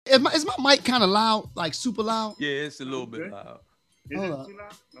is my mic kind of loud, like super loud? Yeah, it's a little bit loud. Is Hold it up. too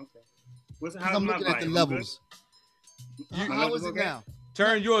loud? Okay. How's I'm my looking at the volume? levels. My How levels is it okay? now?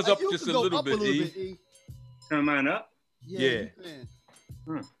 Turn yours up You just can a go little up bit, E. E. Turn mine up? Yeah. You can.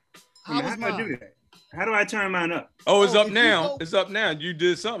 Huh. How How is do I do mine? that? How do I turn mine up? Oh, it's Oh, up if you now. go- It's up now. You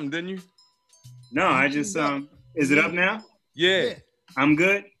did something, didn't you? No, You I leaned just up. is You it up leaned now? Yeah. Yeah, I'm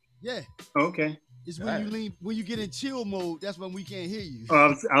good? yeah. Okay. It's when you get in chill mode. That's when we can't hear you.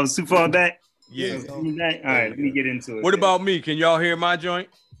 Oh, I was too far back. Yeah. There you go. All right, let me get into it. What about me? Can y'all hear my joint?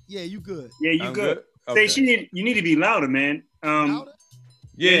 Yeah, you good. Yeah, you I'm good. Okay. Station, you need to be louder, man. Louder?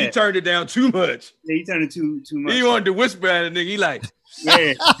 Yeah, Yeah. you turned it down too much. Yeah, you turned it too much. He wanted to whisper at a nigga. He like,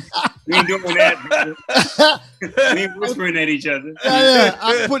 Yeah, we ain't doing that. We ain't whispering at each other. Yeah.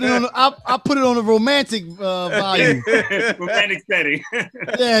 I put it on a romantic volume. Romantic setting.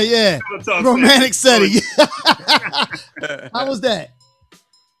 Yeah. Pillow talk Romantic setting. setting. How was that?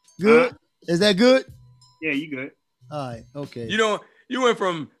 Good? Is that good? Yeah, you good. All right. Okay. You went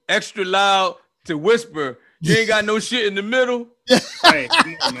from extra loud to whisper. You ain't got no shit in the middle. Right.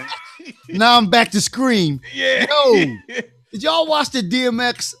 Come on, man. Now I'm back to scream. Yeah. Yo, did y'all watch the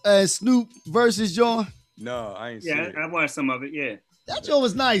DMX Snoop versus John? No, I ain't seen Yeah, it. I watched some of it. Yeah. That joint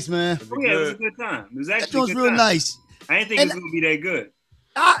was nice, man. Oh, yeah, it was a good time. It was actually That joint was a good real time. nice. I didn't think it was going to be that good.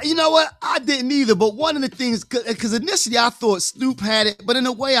 You know what? I didn't either. But one of the things, because initially I thought Snoop had it, but in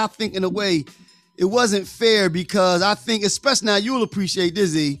a way, it wasn't fair because I think, especially now, you'll appreciate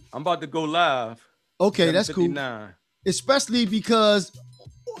this, E. I'm about to go live. Okay, that's cool. 7:59. Especially because,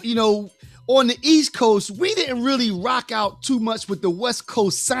 on the East Coast, we didn't really rock out too much with the West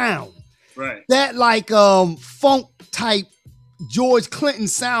Coast sound. Right. That funk type George Clinton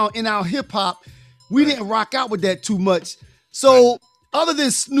sound in our hip hop, we didn't rock out with that too much. So other than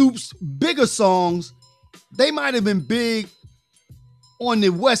Snoop's bigger songs, they might have been big on the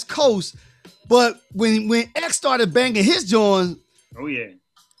West Coast, but when X started banging his joints, oh yeah,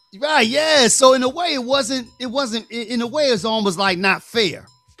 right, yeah. So in a way, it wasn't. In a way, it's almost like not fair.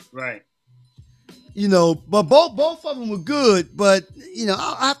 Right. But both of them were good. But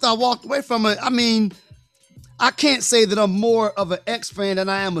after I walked away from it, I mean, I can't say that I'm more of an X fan than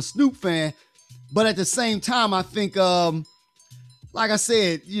I am a Snoop fan. But at the same time, I think, like I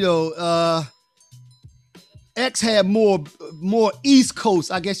said, X had more East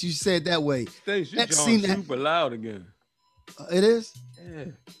Coast. I guess you said that way. Stace, X you're seemed super loud again. It is. Yeah.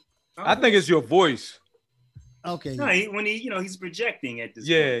 I think it's your voice. Okay. No, he's projecting at this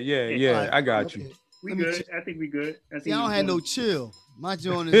Yeah, point. yeah. Right. I got Okay. you. We good. I think we good. See, I don't have no chill. My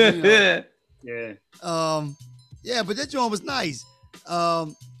joint is, Yeah. Yeah, but that joint was nice.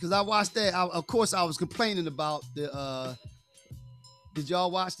 Because I watched that. Of course, I was complaining about the. Did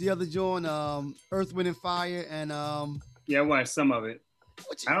y'all watch the other joint, Earth, Wind and Fire, and Yeah, I watched some of it.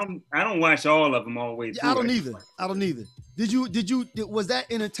 I don't watch all of them all the way through. I don't either. Did you? Was that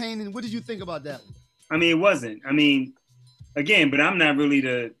entertaining? What did you think about that one? I mean, it wasn't. I mean, again, but I'm not really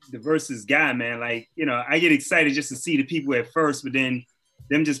the versus guy, man. Like, I get excited just to see the people at first, but then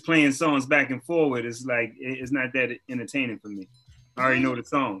them just playing songs back and forward is like it's not that entertaining for me. I already know the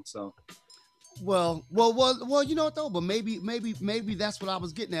song, so. Well, you know what though? But maybe that's what I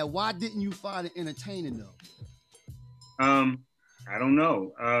was getting at. Why didn't you find it entertaining though? I don't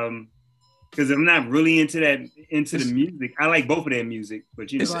know. Because I'm not really into the music. I like both of their music,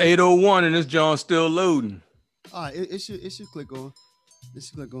 but it's 8:01 and this John's still loading. All right, it should click on.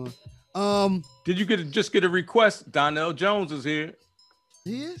 Did you just get a request? Donnell Jones is here.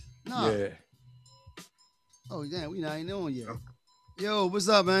 He is? No. Yeah. Oh damn, we not even on yet. Yo, what's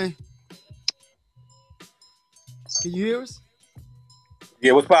up, man? Can you hear us?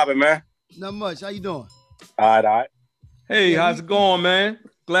 Yeah, what's poppin', man? Not much. How you doing? All right. Hey, how's it going, man?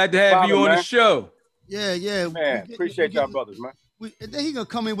 Glad to have you on the show. Yeah. Man, appreciate y'all brothers, man. And then he gonna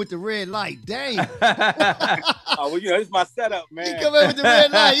come in with the red light. Dang. Oh, well, this is my setup, man. He come in with the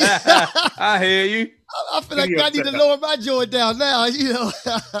red light. I hear you. I feel like I need to lower my joint down now,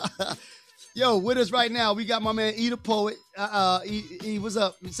 Yo, with us right now, we got my man E the Poet. E, what's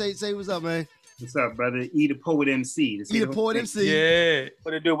up? Say what's up, man. What's up, brother? E the Poet MC. E the Poet MC. Yeah.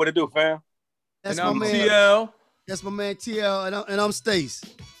 What it do, fam? That's and my I'm man. TL. That's my man TL, and I'm Stace.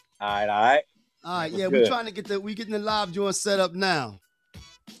 All right. All right, yeah, good. we're trying to getting the live joint set up now.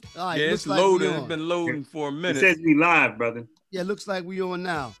 All right, Yeah, looks it's like loading. It's been loading for a It minute. says we live, brother. Yeah, looks like we on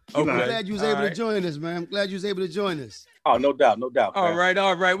now. Okay. I'm glad you was able to join us, man. I'm glad you was able to join us. Oh, no doubt. All right.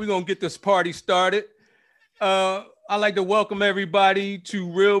 We're gonna get this party started. I'd like to welcome everybody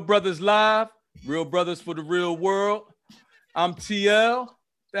to Real Brothers Live, Real Brothers for the Real World. I'm TL.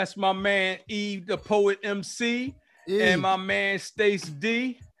 That's my man E the Poet MC, and my man Stace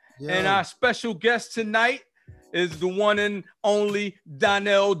D. And our special guest tonight is the one and only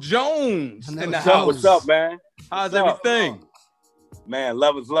Donnell Jones in the house. What's up, man? How's everything? Man,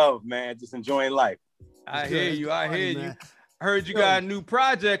 love is love, man. Just enjoying life. I hear you. I hear you. Heard you got a new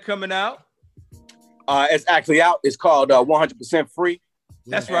project coming out. It's actually out. It's called 100% Free.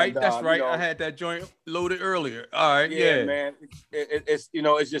 That's right. That's right. I had that joint loaded earlier. All right. Yeah, man. It's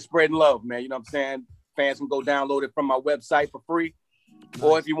it's just spreading love, man. You know what I'm saying? Fans can go download it from my website for free. Nice.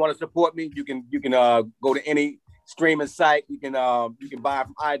 Or if you want to support me, you can go to any streaming site. You can buy it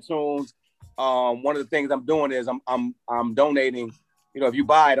from iTunes. One of the things I'm doing is I'm donating. You know, if you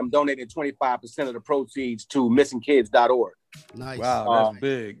buy it, I'm donating 25% of the proceeds to missingkids.org. Nice. Wow, that's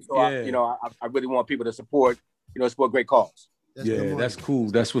big. So I really want people to support great cause. That's cool.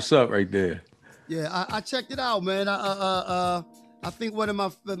 That's what's up right there. Yeah, I checked it out, man. I think one of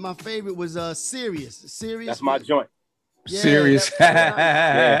my favorite was Serious. That's my joint. Yeah, Serious.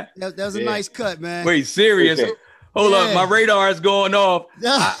 That was a nice cut, man. Wait, Serious. Hold up, my radar is going off.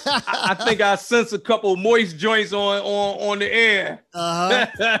 I think I sense a couple moist joints on the air. Yeah,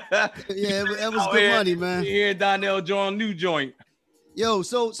 that was good money, man. Here, Donnell Jones new joint. Yo,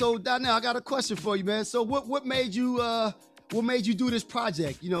 so Donnell, I got a question for you, man. So what made you do this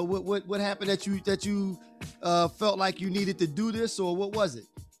project? You know, what happened that you felt like you needed to do this, or what was it?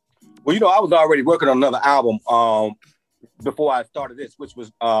 Well, I was already working on another album before I started this, which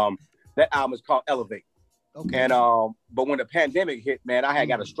was that album is called Elevate. Okay. And but when the pandemic hit, man, I had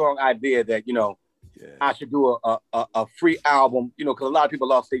got a strong idea that I should do a free album, because a lot of people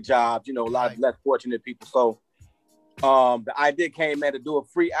lost their jobs, a lot of less fortunate people. So the idea came, man, to do a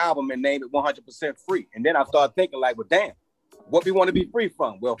free album and name it 100% Free. And then I started thinking like, well, damn, what we want to be free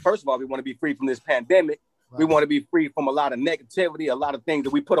from? Well, first of all, we want to be free from this pandemic. Right. We want to be free from a lot of negativity, a lot of things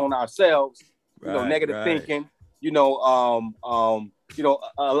that we put on ourselves, negative thinking, a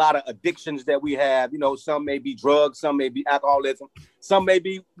lot of addictions that we have, some may be drugs, some may be alcoholism, some may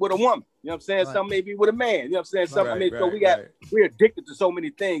be with a woman, you know what I'm saying? Right. Some may be with a man, you know what I'm saying? So we're addicted to so many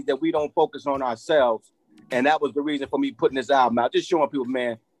things that we don't focus on ourselves. And that was the reason for me putting this album out, just showing people,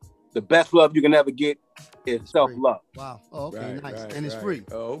 man, the best love you can ever get is self-love. Wow. Oh, okay, nice. And it's free.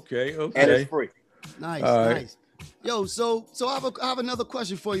 Oh, okay. And it's free. Nice, nice. Yo, so I have another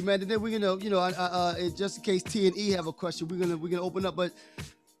question for you, man. And then we're gonna, just in case T and E have a question, we're gonna open up. But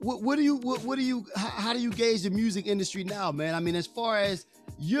how do you gauge the music industry now, man? I mean, as far as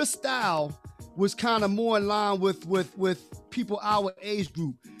your style was kind of more in line with people our age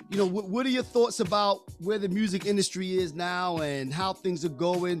group. What are your thoughts about where the music industry is now and how things are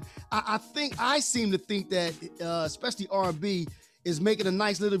going? I seem to think that, especially R&B, is making a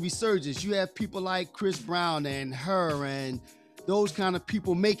nice little resurgence. You have people like Chris Brown and her and those kind of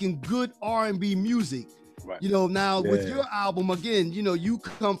people making good R&B music. Right. Now with your album, again, you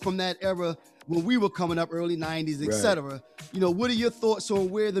come from that era when we were coming up, early 90s, etc. What are your thoughts on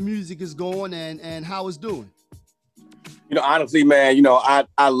where the music is going and how it's doing? Honestly, man,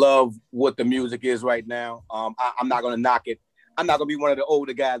 I love what the music is right now. I'm not going to knock it. I'm not going to be one of the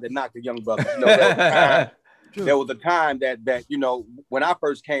older guys that knock the young brothers. There was a time that when I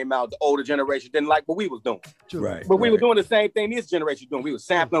first came out, the older generation didn't like what we was doing. Right. But we were doing the same thing this generation doing. We were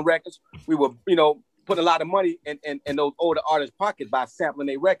sampling records. We were, putting a lot of money in those older artists' pockets by sampling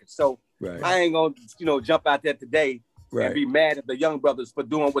their records. So I ain't going to, jump out there today and be mad at the young brothers for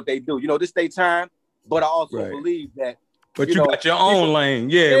doing what they do. This their time, but I also believe that. But you got your own lane.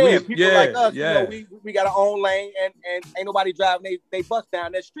 People like us, we got our own lane and ain't nobody driving they bus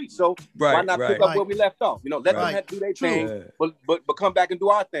down that street. So why not pick up where we left off? Let them have to do their thing, but come back and do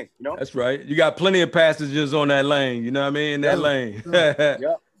our thing, That's right. You got plenty of passengers on that lane, you know what I mean? In that lane.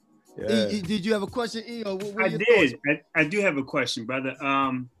 Yeah. Did you have a question, E? I did. I do have a question, brother.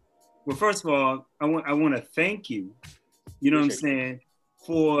 Well, first of all, I want to thank you, what I'm saying,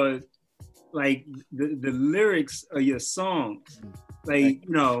 for like the lyrics of your songs. Like,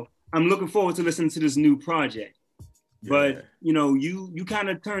 I'm looking forward to listening to this new project. But you kind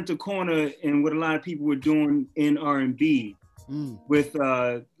of turned the corner in what a lot of people were doing in R&B with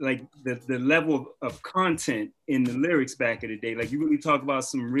like the level of content in the lyrics back in the day. Like, you really talk about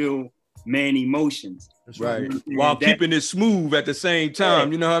some real man emotions. That's right. While keeping it smooth at the same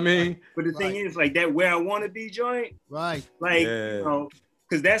time, you know what I mean? But the thing is, like, that Where I Want to Be joint, right? Like,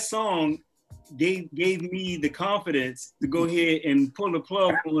 because that song gave me the confidence to go ahead and pull the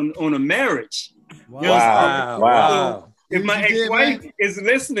plug on a marriage. Wow. So if my ex-wife is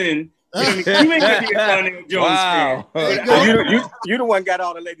listening, You ain't gonna be a Donnell Jones Wow. fan. You the one got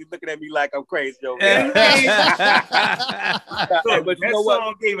all the ladies looking at me like I'm crazy, yo. Look, But you that know what?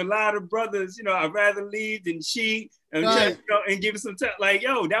 song gave a lot of brothers, I'd rather leave than cheat, and, Right. and give it some time. Like,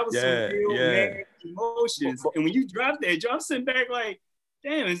 yo, that was some real man emotions. And when you drop that, I'm sitting back like,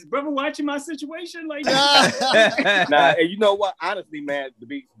 damn, is brother watching my situation? Like, Nah, and you know what? Honestly, man, to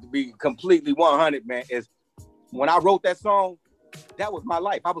be completely 100, man, is when I wrote that song, that was my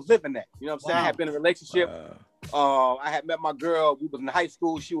life. I was living that. You know what I'm saying? I had been in a relationship. I had met my girl. We was in high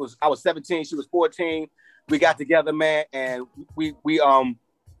school. I was 17. She was 14. We got together, man, and we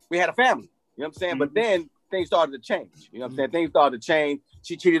had a family. You know what I'm saying? Mm-hmm. But then things started to change. You know what I'm saying? Things started to change.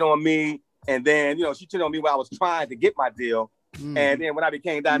 She cheated on me, and then she cheated on me while I was trying to get my deal. And then when I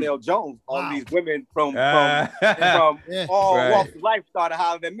became Donnell Jones, all these women from all walks of life started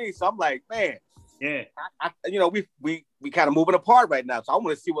hollering at me. So I'm like, man, we kind of moving apart right now. So I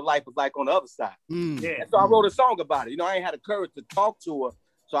want to see what life is like on the other side. And so I wrote a song about it. I ain't had the courage to talk to her,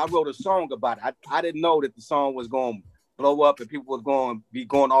 so I wrote a song about it. I didn't know that the song was going to blow up and people was going to be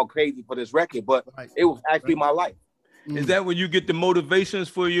going all crazy for this record, but it was actually my life. Is that when you get the motivations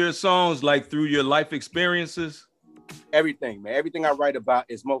for your songs, like through your life experiences? Everything, man. Everything I write about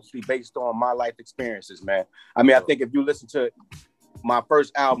is mostly based on my life experiences, man. I mean, I think if you listen to my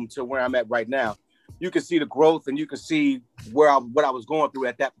first album to where I'm at right now, you can see the growth and you can see what I was going through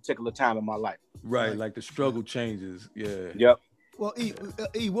at that particular time in my life. Right, like the struggle changes. Yeah. Yep. Well,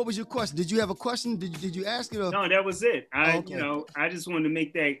 E, what was your question? Did you have a question? Did you ask it? Or? No, that was it. I just wanted to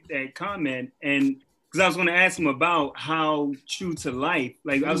make that comment, and because I was going to ask him about how true to life.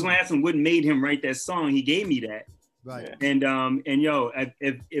 Like I was going to ask him what made him write that song. He gave me that. Right. And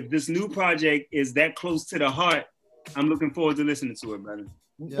if this new project is that close to the heart, I'm looking forward to listening to it, brother.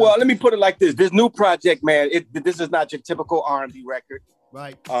 Yeah. Well, let me put it like this. This new project, man, this is not your typical R&B record.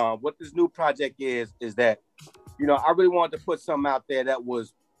 Right. What this new project is that, I really wanted to put something out there that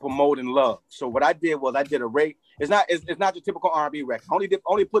was promoting love. So what I did was I did a rate. It's not your typical R&B record.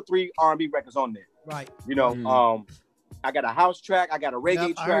 Only put 3 R&B records on there. Right. I got a house track. I got a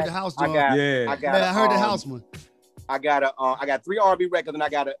reggae track. I heard the house one. I heard the house one. I got 3 R&B records and I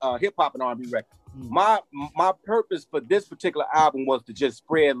got a hip hop and R&B record. My purpose for this particular album was to just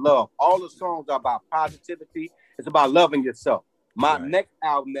spread love. All the songs are about positivity. It's about loving yourself. My next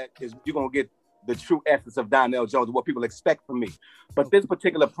album that is you're gonna get the true essence of Donnell Jones, what people expect from me. But this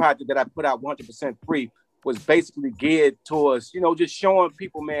particular project that I put out 100% free was basically geared towards, just showing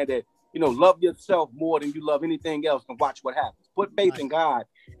people, man, that love yourself more than you love anything else and watch what happens. Put faith in God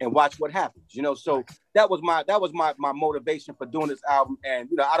and watch what happens. So that was my motivation for doing this album. And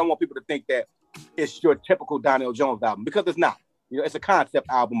I don't want people to think that it's your typical Donnell Jones album, because it's not. It's a concept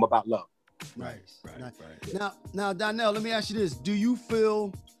album about love. Right. Now, Donnell, let me ask you this: do you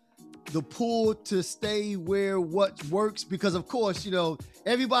feel the pull to stay where what works? Because of course,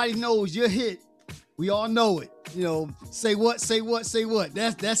 everybody knows your hit. We all know it. Say what, say what, say what.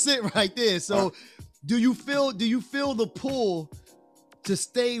 That's it right there. So, do you feel the pull to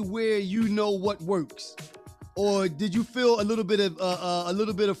stay where you know what works? Or did you feel a little bit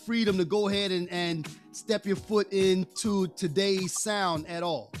of freedom to go ahead and step your foot into today's sound at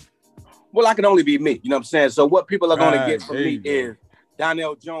all? Well, I can only be me. You know what I'm saying? So what people are going to get from me is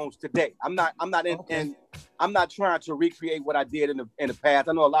Donnell Jones today. I'm not trying to recreate what I did in the past.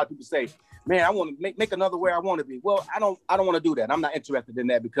 I know a lot of people say, man, I want to make another where I want to be. Well, I don't want to do that. I'm not interested in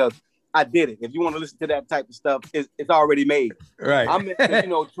that because I did it. If you want to listen to that type of stuff, it's already made. Right. I'm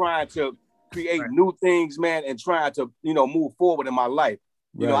trying to create new things, man, and trying to, move forward in my life.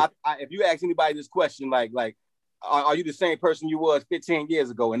 I if you ask anybody this question, like, are you the same person you was 15 years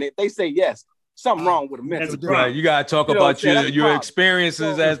ago? And if they say yes, something wrong with a mental. Right. You got to talk about your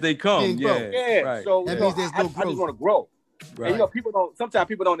experiences as they come. Yeah. Right. So that means there's no growth. I just want to grow. Right. And sometimes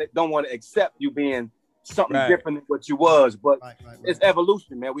people don't want to accept you being something different than what you was, but it's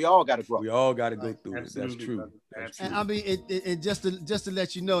evolution, man. We all got to grow. We all got to go through it. That's true. And I mean, it just to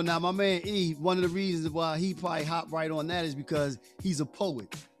let you know, now my man E, one of the reasons why he probably hopped right on that is because he's a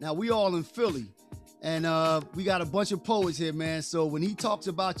poet. Now we all in Philly, and we got a bunch of poets here, man. So when he talks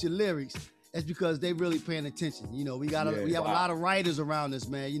about your lyrics, that's because they really paying attention. We have a lot of writers around us,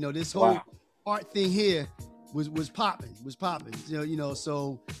 man. This whole art thing here was popping.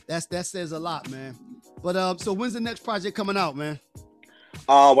 So that says a lot, man. But so when's the next project coming out, man?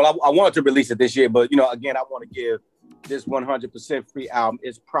 Well, I wanted to release it this year, but again, I want to give this 100% free album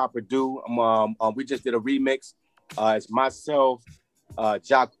its proper due. We just did a remix. It's myself,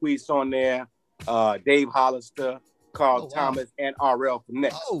 Jacquees on there, Dave Hollister, called Thomas and RL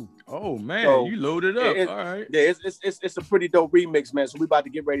Finesse. Oh man, so you loaded up. All right. Yeah, it's a pretty dope remix, man. So we about to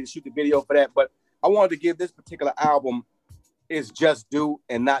get ready to shoot the video for that. But I wanted to give this particular album its just due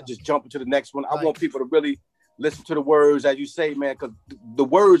and not just jump into the next one. I want people to really listen to the words, as you say, man, because the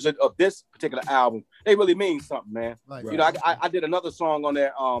words of this particular album, they really mean something, man. Right. You know, I did another song on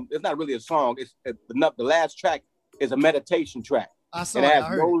there. It's not really a song. It's the last track is a meditation track. I saw and it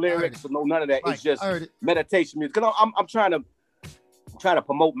has no lyrics or none of that. Right. It's just meditation music. Because I'm trying to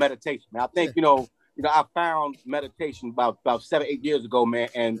promote meditation, man. I think you know, I found meditation about 7-8 years ago, man,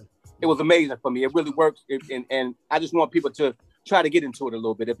 and it was amazing for me. It really works, and I just want people to try to get into it a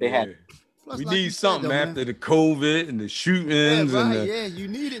little bit if they have. Plus, we need something man. After the COVID and the shootings. You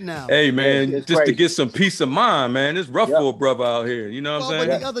need it now. Hey, man, just crazy. To get some peace of mind, man. It's rough for a brother out here. You know what I'm saying?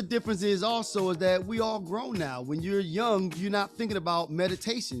 But the other difference is also that we all grown now. When you're young, you're not thinking about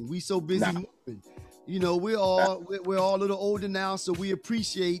meditation. We so busy moving. You know, we're all a little older now, so we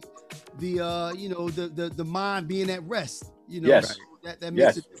appreciate the the mind being at rest. You know, so that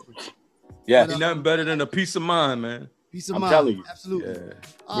makes a difference. Yeah, nothing better than a peace of mind, man. Peace of mind, telling you. Absolutely. Yeah.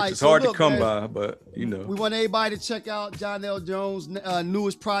 Which is hard to come by, but you know. We want everybody to check out Jonell Jones'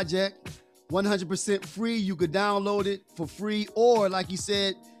 newest project, 100% free. You could download it for free, or like you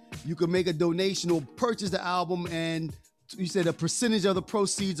said, you could make a donation or purchase the album, and you said a percentage of the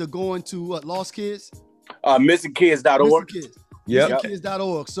proceeds are going to what, Lost Kids? MissingKids.org. Yeah.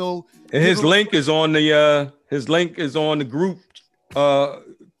 MissingKids.org. So and his link is on the group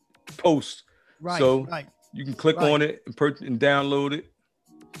post. Right. So you can click on it and download it.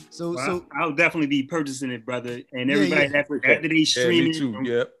 So I'll definitely be purchasing it, brother. And everybody after they stream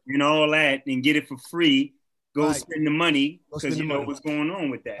it and all that and get it for free, go spend the money because you know what's going on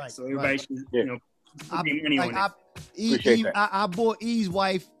with that. Right. So everybody should put their money on it. I bought E's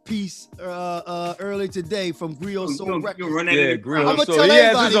wife piece earlier today from Griot Soul Records. Griot Soul. He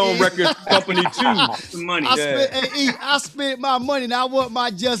has his own record company too. Money. I spent my money. Now I want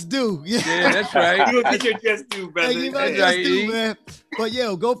my just due. Yeah, that's right. You get your just due, brother. Hey, my just due, man. But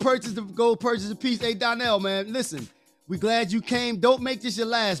go purchase the piece. Hey, Donnell, man, listen. We glad you came. Don't make this your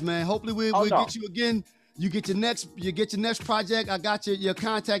last, man. Hopefully we'll get you again. You get your next project. I got your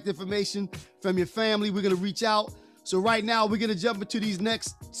contact information from your family. We're gonna reach out. So right now we're gonna jump into these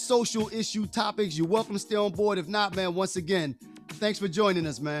next social issue topics. You're welcome to stay on board. If not, man, once again, thanks for joining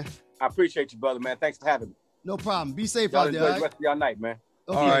us, man. I appreciate you, brother, man. Thanks for having me. No problem. Be safe out there. Enjoy the rest of your night, man.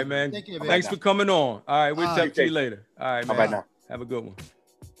 Okay. All right, man. Take care, thanks for coming on. All right, we'll talk to you later. All right, man. Bye now. Have a good one.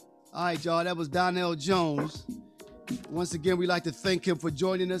 All right, y'all. That was Donell Jones. Once again, we'd like to thank him for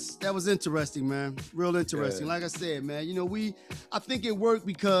joining us. That was interesting, man. Real interesting. Like I said, man, I think it worked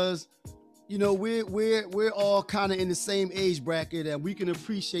because, we're all kind of in the same age bracket and we can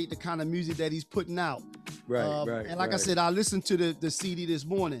appreciate the kind of music that he's putting out. Right, And like I said, I listened to the CD this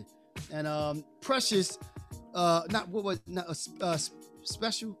morning and Precious,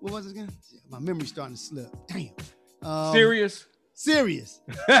 special, what was it again? My memory's starting to slip. Damn. Serious. Yeah,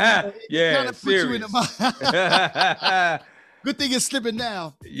 serious. Good thing it's slipping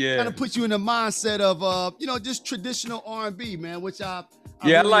now. Yeah. Kind of puts you in the mindset of, just traditional R&B, man, which I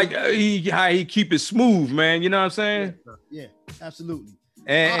really like how he keep it smooth, man. You know what I'm saying? Yeah, absolutely.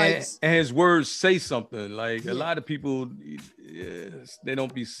 And his words say something. Like a lot of people, they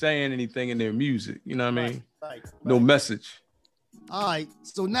don't be saying anything in their music. You know what I mean? Right. No message. All right.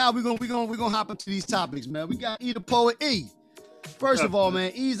 So now we're gonna hop into these topics, man. We got E the Poet E. First of all,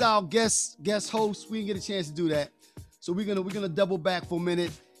 man, E's our guest host. We didn't get a chance to do that, so we're gonna double back for a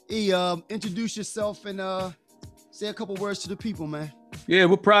minute. E, introduce yourself and say a couple words to the people, man. Yeah,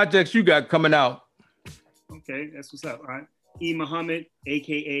 what projects you got coming out? Okay, that's what's up. All right, E Muhammad,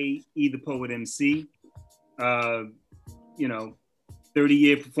 aka E the Poet MC.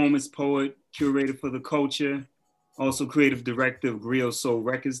 30-year performance poet, curator for the culture, also creative director of Griot Soul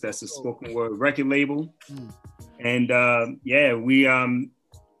Records. That's a spoken word record label. And we're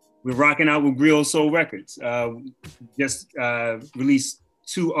rocking out with Griot Soul Records. Just released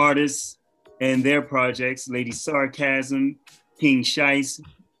 2 artists and their projects, Lady Sarcasm, King Shice.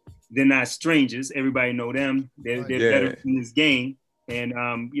 They're not strangers. Everybody know them. They're better in this game. And,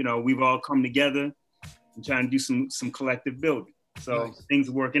 we've all come together and trying to do some collective building. So things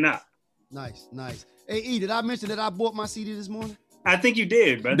are working out. Nice. Hey, E, did I mention that I bought my CD this morning? I think you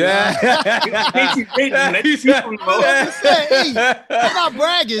did, brother. I'm not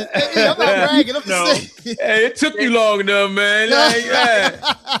bragging. I'm not bragging. I'm just saying. Hey, it took you long enough, man.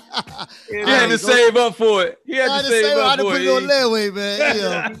 He had to save up for it. He had to save up for it. I had to put it on layaway,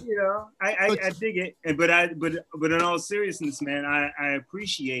 man. I dig it. But in all seriousness, man, I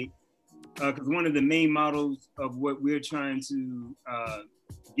appreciate because one of the main models of what we're trying to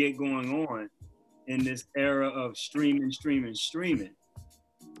get going on in this era of streaming,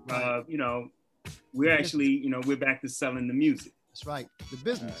 Right. you know, we're actually, you know, we're back to selling the music. That's right. The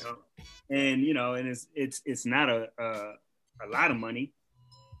business. And you know, and it's not a lot of money,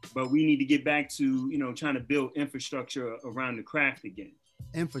 but we need to get back to, you know, trying to build infrastructure around the craft again.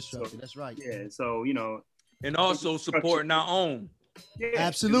 Infrastructure. So, that's right. Yeah. So, you know, and also supporting our own. Yeah,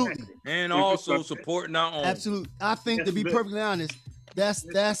 absolutely. Exactly. And also supporting our own. Absolutely. I think to be perfectly honest, that's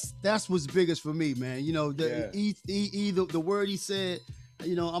what's biggest for me, man. You know, the word he said,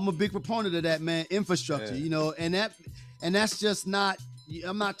 you know, I'm a big proponent of that, man. Infrastructure, you know, and that's just not.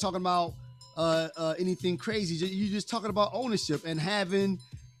 I'm not talking about anything crazy. You're just talking about ownership and having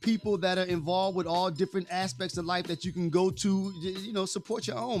people that are involved with all different aspects of life that you can go to, you know, support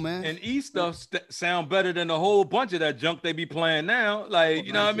your own, man. And E stuff sound better than a whole bunch of that junk they be playing now. Like,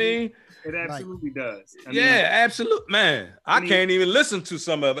 you know what I mean? It absolutely does. I mean, absolutely, man. I can't even listen to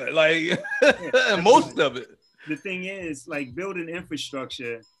some of it. Like most of it. The thing is, like, building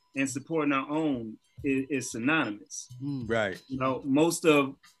infrastructure and supporting our own is synonymous. Right. You know, most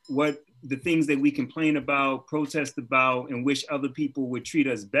of what the things that we complain about, protest about, and wish other people would treat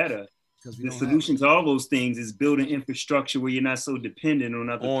us better, the solution to all those things is building infrastructure where you're not so dependent on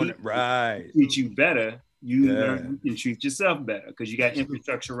other people. Right. To treat you better. You learn you can treat yourself better because you got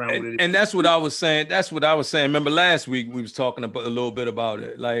infrastructure around it. And that's what I was saying. That's what I was saying. Remember last week we was talking about a little bit about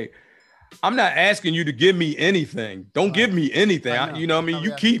it. Like, I'm not asking you to give me anything. Don't give me anything. You know what I mean?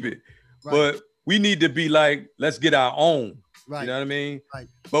 You keep it. But we need to be like, let's get our own. Right. You know what I mean? Right.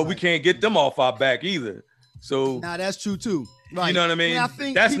 But we can't get them off our back either. So now that's true too. Right. You know what I mean? I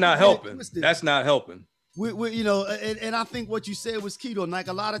think that's not helping. That's not helping. We you know, and I think what you said was key though. Like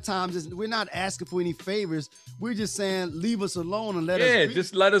a lot of times we're not asking for any favors. We're just saying leave us alone and let us be.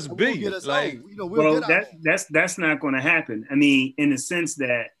 Just let us be. We'll get us like, you know, well, that's not going to happen. I mean, in the sense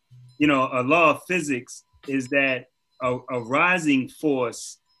that, you know, a law of physics is that a rising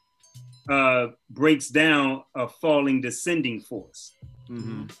force breaks down a falling descending force.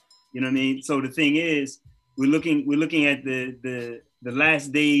 Mm-hmm. You know what I mean? So the thing is, we're looking at the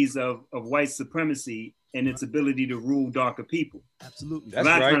last days of white supremacy and its ability to rule darker people. Absolutely. That's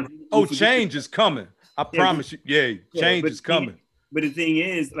right. Change is coming. I promise you. Yeah, change is coming. But the thing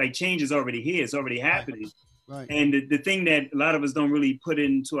is, like, change is already here. It's already happening. Right. And the thing that a lot of us don't really put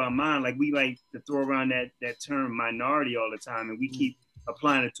into our mind, like, we like to throw around that term minority all the time, and we keep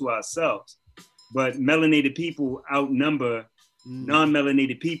applying it to ourselves. But melanated people outnumber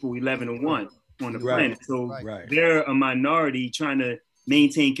non-melanated people 11-1 on the planet. So they're a minority trying to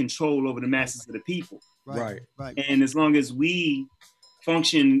maintain control over the masses of the people. Right. And as long as we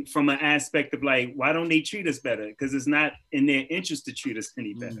function from an aspect of like, why don't they treat us better? Because it's not in their interest to treat us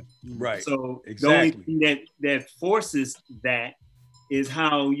any better. Right. So the only thing that forces that is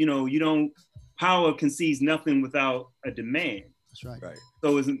how, you know, power concedes nothing without a demand. That's right. Right.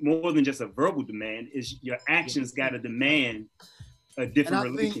 So it's more than just a verbal demand. It's your actions got to demand a different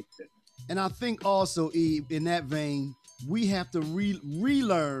relationship. And I think also, Eve, in that vein, we have to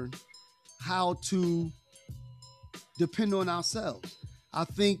relearn how to depend on ourselves. I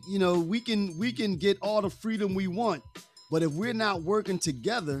think, you know, we can get all the freedom we want, but if we're not working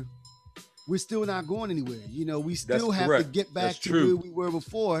together, we're still not going anywhere. You know, we still have to get back to where we were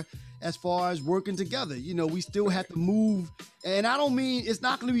before as far as working together. You know, we still have to move. And I don't mean it's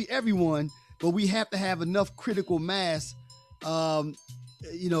not going to be everyone, but we have to have enough critical mass,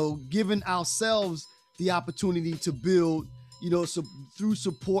 you know, giving ourselves the opportunity to build, you know, through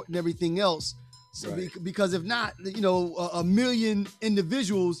support and everything else. So because if not, you know, a million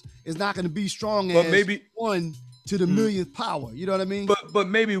individuals is not going to be strong as maybe one to the millionth power. You know what I mean? But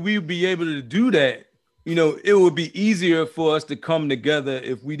maybe we'd be able to do that. You know, it would be easier for us to come together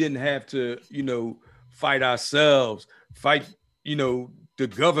if we didn't have to, you know, fight ourselves, fight, you know, the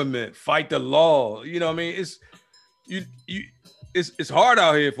government, fight the law. You know what I mean? It's hard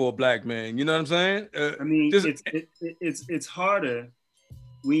out here for a black man. You know what I'm saying? I mean, it's harder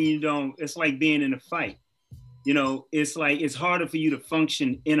when you don't. It's like being in a fight. You know, it's like it's harder for you to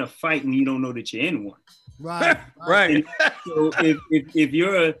function in a fight when you don't know that you're in one. Right. Right. So if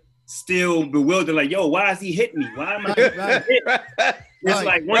you're still bewildered, like, yo, why is he hitting me? Why am I hit? It's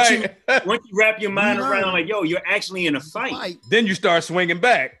like once you wrap your mind around, like, yo, you're actually in a fight. Then you start swinging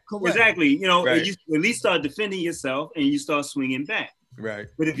back. Correct. Exactly. You know, you at least start defending yourself and you start swinging back. Right.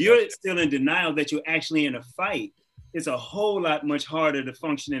 But if you're still in denial that you're actually in a fight, it's a whole lot much harder to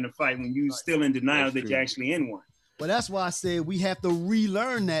function in a fight when you're still in denial that you're actually in one. Well, that's why I said we have to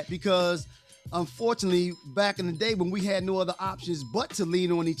relearn that, because unfortunately, back in the day when we had no other options but to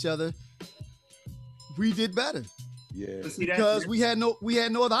lean on each other, We did better. Yeah. See, because we had no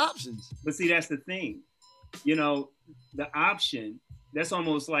other options. But see, that's the thing. You know, the option, that's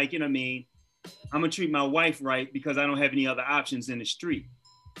almost like, you know what I mean, I'm gonna treat my wife right because I don't have any other options in the street.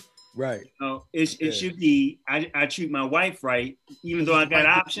 Right. You know, it should be I treat my wife right, even though I got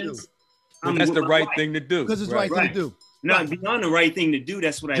options. That's the right thing to do. Because it's the right thing to do. Not beyond the right thing to do.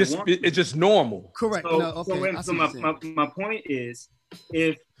 That's what I want. It's just normal. Correct. So my point is,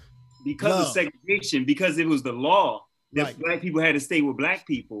 if because of segregation, because it was the law that black people had to stay with black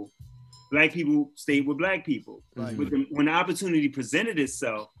people stayed with black people. Right. When the opportunity presented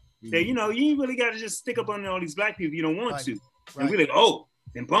itself, that you ain't really got to just stick up on all these black people if you don't want to. And we're like, oh,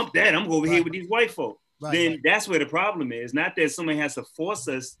 then bump that. I'm going over here with these white folk. Then that's where the problem is. Not that somebody has to force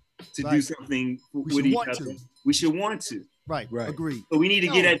us to do something with each other. We should want to. Right. Agreed. So we need to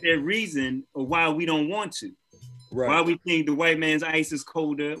get at that reason of why we don't want to. Right. Why we think the white man's ice is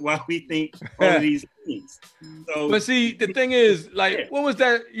colder. Why we think all of these things. So, but see, the thing is, like, what was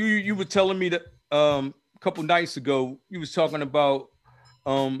that you were telling me that a couple nights ago? You was talking about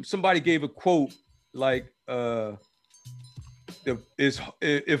somebody gave a quote like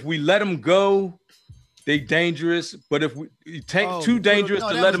if we let them go, they dangerous, but if we too dangerous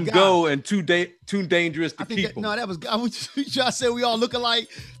to let them go and too dangerous to keep them. No, that was God. Y'all said we all look alike.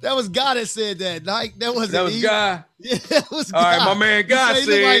 That was God that said that. Like that was God. Yeah, that was God. All right, my man God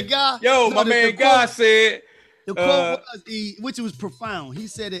said. Like God. Yo, no, my man God said. The quote was, which was profound. He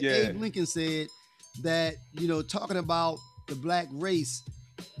said that Abe Lincoln said that talking about the black race,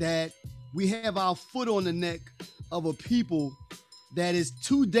 that we have our foot on the neck of a people that is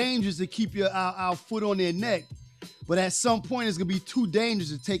too dangerous to keep our foot on their neck, but at some point it's gonna be too dangerous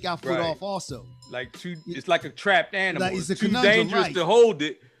to take our foot off also. It's like a trapped animal. Like it's too dangerous to hold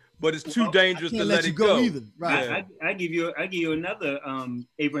it, but it's too dangerous to let it go. Either. Right. I give you another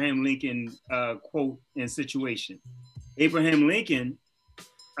Abraham Lincoln quote and situation. Abraham Lincoln,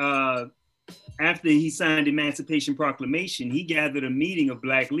 after he signed the Emancipation Proclamation, he gathered a meeting of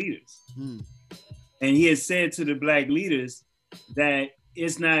black leaders, and he had said to the black leaders that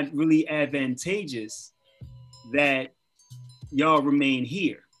it's not really advantageous that y'all remain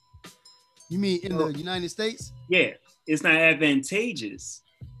here. You mean in the United States? Yeah, it's not advantageous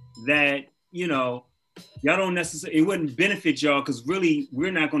that, y'all don't necessarily, it wouldn't benefit y'all because really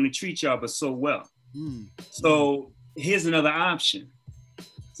we're not going to treat y'all but so well. So here's another option.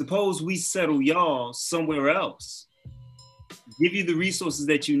 Suppose we settle y'all somewhere else, give you the resources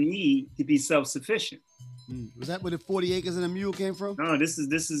that you need to be self-sufficient. Was that where the 40 acres and a mule came from? No, this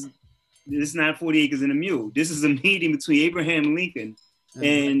is not 40 acres and a mule. This is a meeting between Abraham Lincoln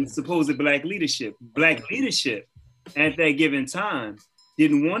and supposed black leadership. Black leadership at that given time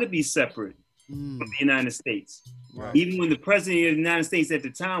didn't want to be separate from the United States. Right. Even when the president of the United States at the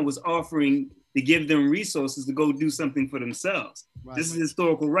time was offering to give them resources to go do something for themselves. Right. This is a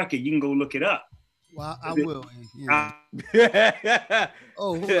historical record. You can go look it up. Well, I will.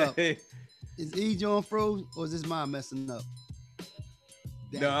 Oh, hold up. Is E. John froze or is this mine messing up?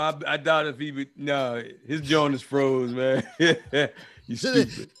 Damn. No, I doubt if he would. No, his John is froze, man. You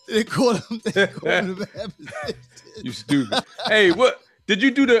stupid. They caught him. You stupid. Hey, what? Did you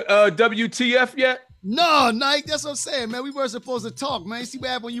do the WTF yet? No, Nike. That's what I'm saying, man. We were supposed to talk, man. You see what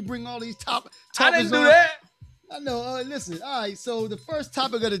happens when you bring all these topics. I didn't do that. I know. Listen. All right. So the first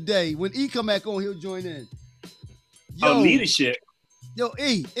topic of the day, when E come back on, he'll join in. Leadership. Yo,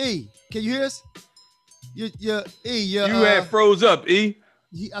 E, can you hear us? You had froze up, E.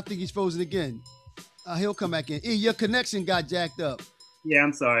 I think he's frozen again. He'll come back in. E, your connection got jacked up. Yeah,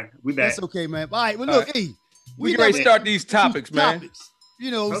 I'm sorry. We back. That's okay, man. All right, well, look, right. E. We ready to start these topics, man.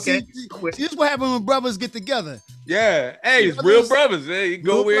 Okay. See, this is what happens when brothers get together. Yeah. Hey, it's real brothers. Hey,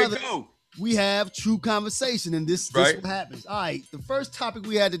 go where it go. We have true conversation, and this is what happens. All right, the first topic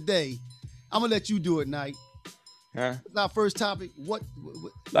we had today, I'm going to let you do it, Nike. Huh? It's our first topic. What?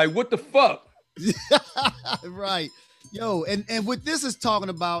 Like, what the fuck? Right. Yo, and what this is talking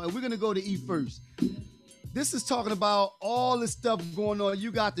about, and we're going to go to E first. This is talking about all this stuff going on.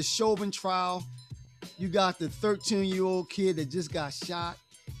 You got the Chauvin trial. You got the 13-year-old kid that just got shot.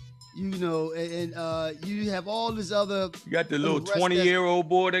 And you have all this other. You got the little 20-year-old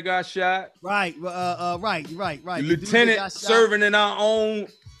boy that got shot. Right. Right. The lieutenant serving in our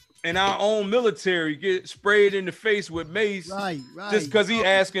own military get sprayed in the face with mace. Right. Just because he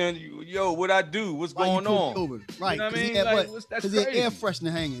asking, yo, what I do? What's going on? Right. You know what I mean? Because he had air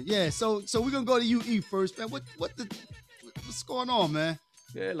freshener hanging. Yeah. So we're gonna go to you, E, first, man. What's going on, man?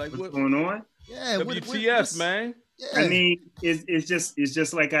 Yeah, like what's going on? Yeah. WTF, man. Yeah. I mean, it's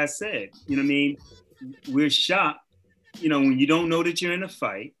just like I said. You know what I mean? We're shocked. When you don't know that you're in a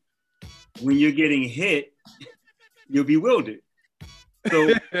fight. when you're getting hit, you're bewildered.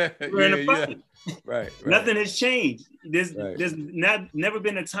 So we're in a fight. Right. Nothing has changed. There's never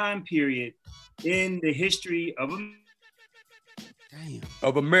been a time period in the history of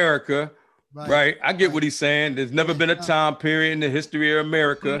America. Right. I get what he's saying. There's never been a time period in the history of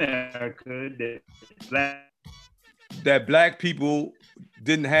America that black people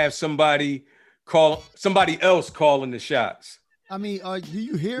didn't have somebody else calling the shots. I mean, do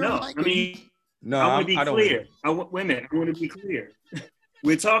you hear? No, Mike? I mean, no. I want to be clear. Wait a minute. I want to be clear.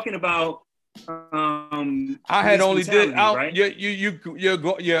 We're talking about. I had only did out. Right?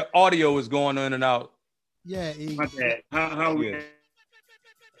 Your audio is going in and out. Yeah. My bad. How we?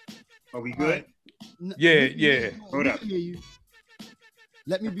 Are we good? Yeah. Hold up.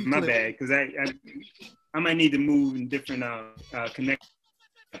 Let me be my clear. bad, because I might need to move in different connect.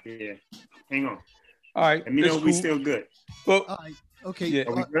 Yeah. Hang on. All right. Let me know we still good. Well, all right. Okay. Yeah.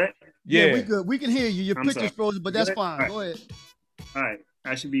 Are we good? Yeah, we good. We can hear you. Your I'm picture's sorry. frozen, but that's Good? fine. All right. Go ahead. All right.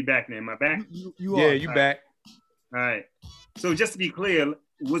 I should be back now. Am I back? You yeah, are. you back. All right. So just to be clear,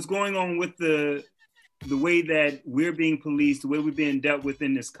 what's going on with the way that we're being policed, the way we're being dealt with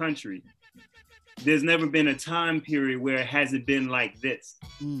in this country, there's never been a time period where it hasn't been like this.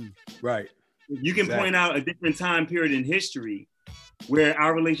 Right. You can point out a different time period in history where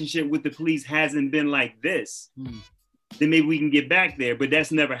our relationship with the police hasn't been like this. Then maybe we can get back there, but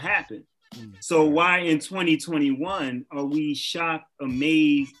that's never happened. So why in 2021 are we shocked,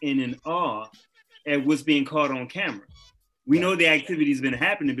 amazed, and in awe at what's being caught on camera? We know the activity's been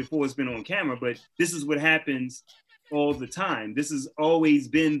happening before it's been on camera, but this is what happens all the time. This has always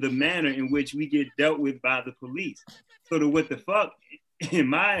been the manner in which we get dealt with by the police. So the what the fuck, in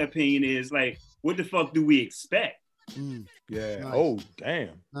my opinion, is like, what the fuck do we expect? Yeah. Nice. Oh,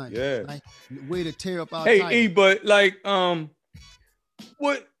 damn. Nice. Yeah. Nice. Way to tear up our Hey, title. E, but like,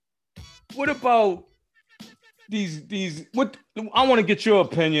 what about these? What I want to get your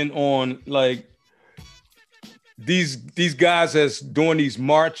opinion on, like these guys that's doing these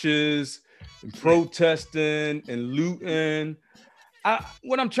marches and protesting and looting.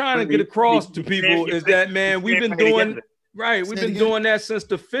 What I'm trying to get across to people is that, man, we've been doing doing that since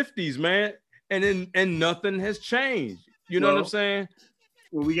the 50s, man, and nothing has changed. You know what I'm saying?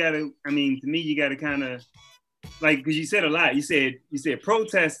 Well, to me, you gotta kind of like, because you said a lot. You said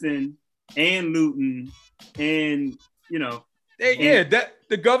protesting and looting, and that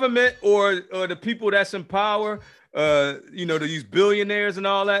the government or the people that's in power, these billionaires and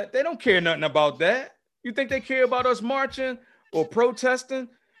all that, they don't care nothing about that. You think they care about us marching or protesting?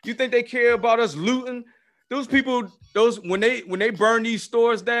 You think they care about us looting? Those people, when they burn these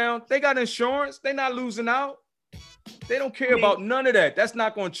stores down, they got insurance. They're not losing out. They don't care about none of that. That's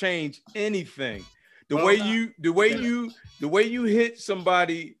not going to change anything. The way you hit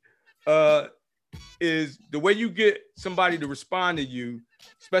somebody is the way you get somebody to respond to you,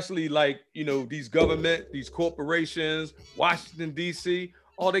 especially like, these corporations, Washington, D.C.,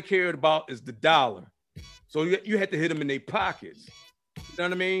 all they cared about is the dollar. So you have to hit them in their pockets. You know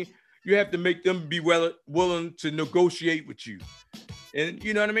what I mean? You have to make them be willing to negotiate with you. And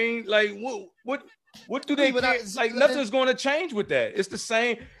you know what I mean? Like, what do they care? Like, nothing's going to change with that. It's the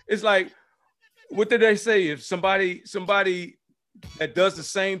same. It's like, what did they say? If somebody that does the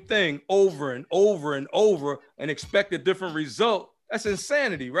same thing over and over and over and expect a different result, that's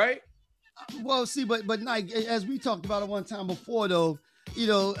insanity, right? Well, see, but like, as we talked about it one time before, though,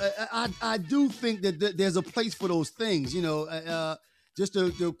 I do think that there's a place for those things, just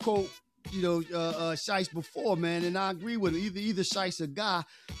to quote, Shice before, man, and I agree with it. Either Shice or Guy.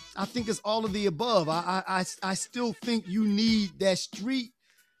 I think it's all of the above. I still think you need that street.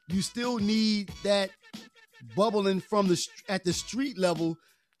 You still need that bubbling from at the street level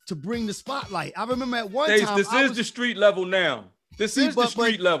to bring the spotlight. I remember at one time this is the street level now. This is the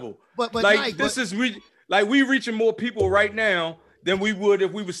street level. But like, we reaching more people right now than we would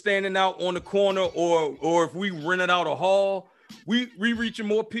if we were standing out on the corner or if we rented out a hall. We reaching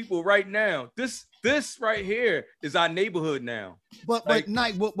more people right now. This right here is our neighborhood now. But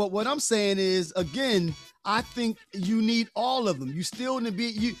what I'm saying is, again, I think you need all of them. You still need to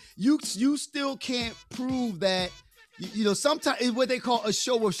be you still can't prove that. Sometimes it's what they call a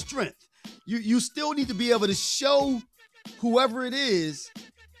show of strength. You still need to be able to show whoever it is,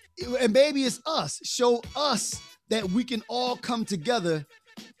 and maybe it's us. Show us that we can all come together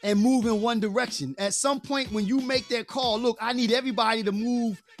and move in one direction. At some point, when you make that call, look, I need everybody to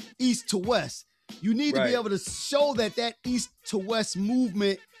move east to west. You need to be able to show that east to west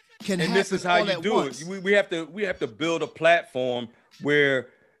movement can happen. And this is how you do it. We have to build a platform where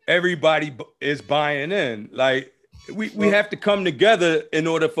everybody is buying in. Like, we have to come together in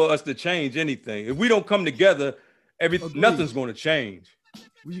order for us to change anything. If we don't come together, nothing's going to change.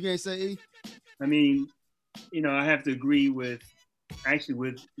 What you gonna say, E? I mean, you know, I have to agree with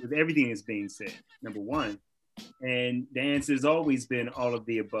everything that's being said. Number one, and the answer has always been all of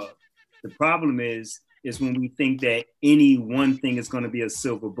the above. The problem is when we think that any one thing is going to be a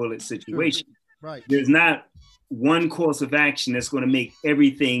silver bullet situation. Right. There's not one course of action that's going to make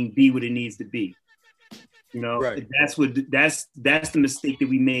everything be what it needs to be. You know, right. That's the mistake that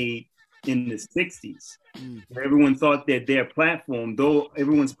we made in the 60s. Where everyone thought that their platform, though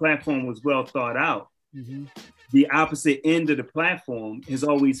everyone's platform was well thought out, the opposite end of the platform has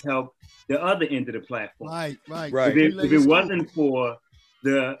always helped the other end of the platform. Right. If it wasn't for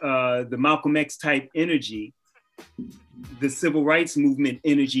the Malcolm X type energy, the civil rights movement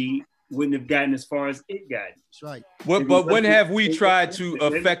energy wouldn't have gotten as far as it got. That's right. But when have we tried to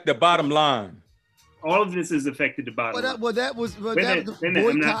affect the bottom line? All of this has affected the bottom line. Well, that was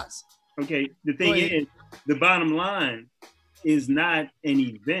boycotts. Okay, the thing is, the bottom line is not an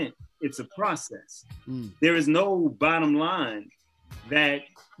event, it's a process. There is no bottom line that,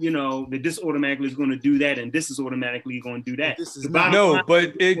 you know, that this automatically is going to do that and this is automatically going to do that.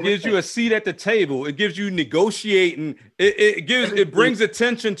 But it gives you a seat at the table. It gives you negotiating. It brings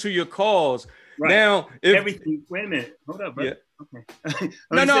attention to your cause. Right. Now, wait a minute, hold up, bro. Yeah. Okay.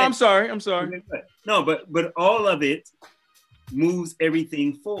 I'm sorry. No, but all of it moves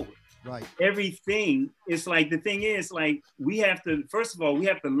everything forward. Right. Everything is like, the thing is, like, we have to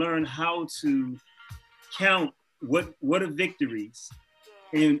learn how to count what are victories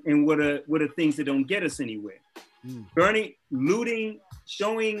and what are things that don't get us anywhere. Burning, looting,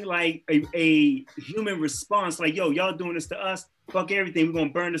 showing like a human response, like, yo, y'all doing this to us, fuck everything, we're gonna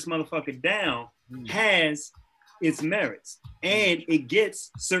burn this motherfucker down, has its merits and it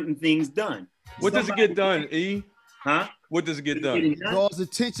gets certain things done. What does it get done, E? Huh? What does it get done? It draws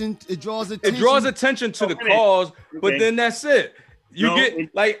attention to the cause, but then that's it.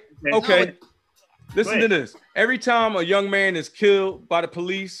 Listen to this. Every time a young man is killed by the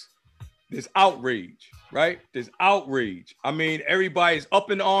police, there's outrage, right? There's outrage. I mean, everybody's up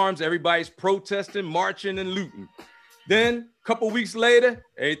in arms, everybody's protesting, marching, and looting. Then a couple weeks later,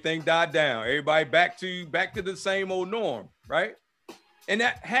 everything died down. Everybody back to the same old norm, right? And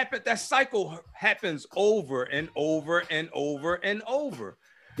that cycle happens over and over and over and over.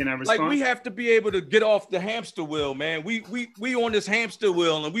 Can I respond? Like, we have to be able to get off the hamster wheel, man. We on this hamster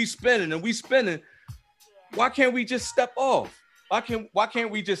wheel and we spinning. Why can't we just step off? Why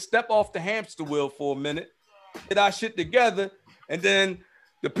can't we just step off the hamster wheel for a minute, get our shit together, and then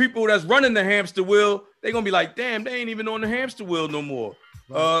the people that's running the hamster wheel, they're gonna be like, damn, they ain't even on the hamster wheel no more.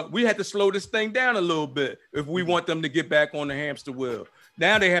 Right. We had to slow this thing down a little bit if we want them to get back on the hamster wheel.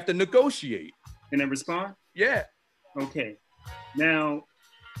 Now they have to negotiate. Can I respond? Yeah. Okay. Now,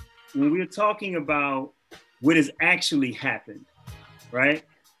 when we're talking about what has actually happened, right?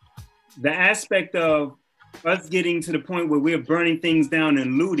 The aspect of us getting to the point where we're burning things down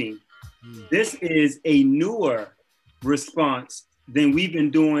and looting, this is a newer response than we've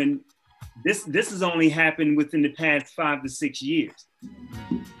been doing. This has only happened within the past 5 to 6 years.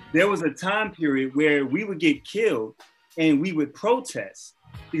 There was a time period where we would get killed and we would protest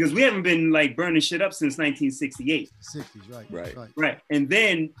because we haven't been like burning shit up since 1968. 60s, right. And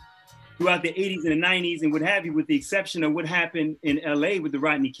then throughout the 80s and the 90s and what have you, with the exception of what happened in LA with the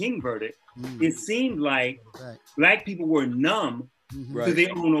Rodney King verdict, it seemed like Black people were numb to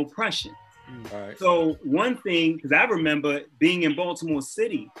their own oppression. Right. So one thing, because I remember being in Baltimore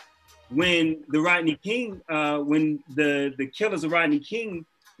City when the Rodney King, when the killers of Rodney King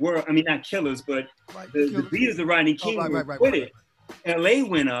were, I mean, not killers, but the beaters of Rodney King were acquitted. LA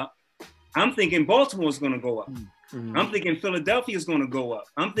went up. I'm thinking Baltimore's going to go up. I'm thinking Philadelphia's going to go up.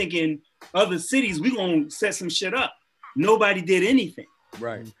 I'm thinking other cities, we going to set some shit up. Nobody did anything.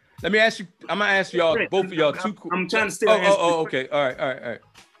 Right. Let me ask you, I'm going to ask y'all, both of y'all, two. I'm trying to still okay. All right.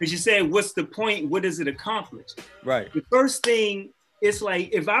 Because you said, what's the point? What does it accomplish? Right. The first thing, it's like,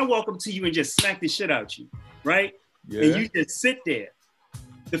 if I walk up to you and just smack the shit out you, right? Yeah. And you just sit there.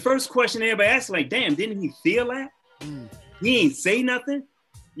 The first question everybody asks, like, damn, didn't he feel that? He ain't say nothing.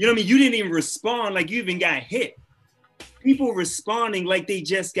 You know what I mean? You didn't even respond like you even got hit. People responding like they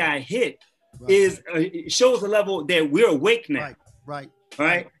just got hit shows a level that we're awake now. Right.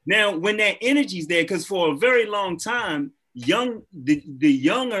 Now, when that energy's there, because for a very long time, the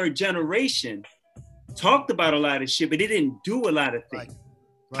younger generation talked about a lot of shit, but they didn't do a lot of things.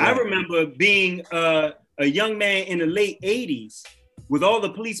 Right. I remember being a young man in the late 80s with all the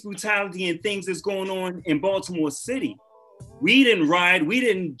police brutality and things that's going on in Baltimore City. We didn't ride. We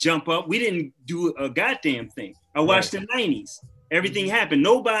didn't jump up. We didn't do a goddamn thing. I watched the 90s. Everything happened.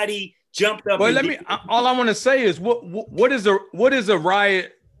 Nobody jumped up. But all I want to say is what is a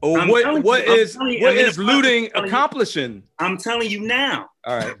riot, or what is looting accomplishing? I'm telling you now.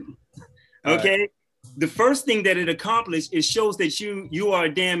 All right. Okay. Right. The first thing that it accomplished is shows that you are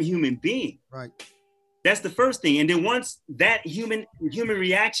a damn human being. Right. That's the first thing. And then once that human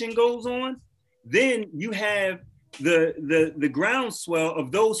reaction goes on, then you have the groundswell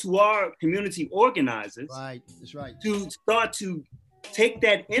of those who are community organizers. Right. That's right. To start to take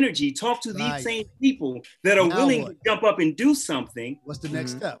that energy, talk to these same people that are willing to jump up and do something. What's the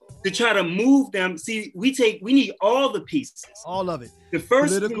next step? To try to move them. See, we need all the pieces. All of it. The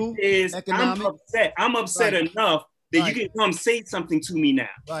first thing is economic. I'm upset enough that you can come say something to me now.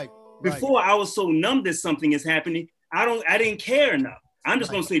 Right. Before I was so numb that something is happening, I didn't care enough. I'm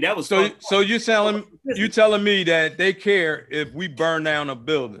just gonna say that was so you're telling me that they care if we burn down a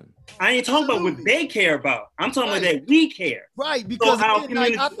building. I ain't talking about what they care about. I'm talking about that we care. Right, because so how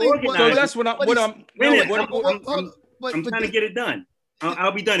community organized. So that's what I'm trying to get it done.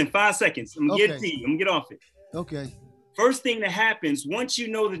 I'll be done in 5 seconds. I'm gonna get it to you. I'm gonna get off it. Okay. First thing that happens, once you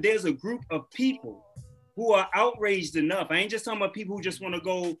know that there's a group of people who are outraged enough. I ain't just talking about people who just want to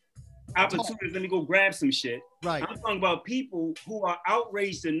go opportunities, let me go grab some shit. Right. I'm talking about people who are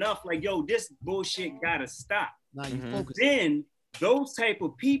outraged enough, like, yo, this bullshit gotta stop. Now you focus. Then those type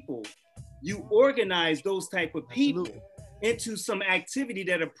of people, you organize those type of people into some activity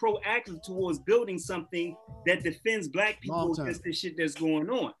that are proactive towards building something that defends Black people against the shit that's going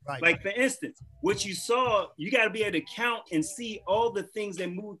on. Right. Like, for instance, what you saw, you got to be able to count and see all the things that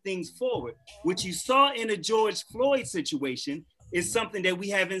move things forward. What you saw in the George Floyd situation is something that we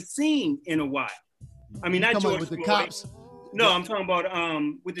haven't seen in a while. I mean, not George Floyd. The cops. No, I'm talking about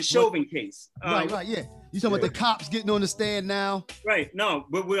with the Chauvin case. Right, yeah. You talking about the cops getting on the stand now? Right, no,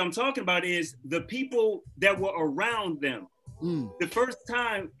 but what I'm talking about is the people that were around them. The first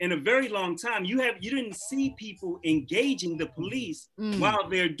time in a very long time, you didn't see people engaging the police while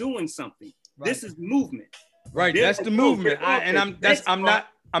they're doing something. Right. This is movement. Right, that's the movement.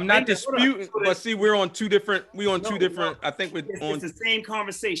 I'm not disputing, but see, we're on two different. I think it's the same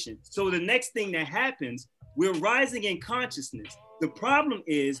conversation. So the next thing that happens, we're rising in consciousness. The problem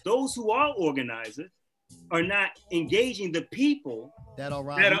is those who are organizers are not engaging the people that are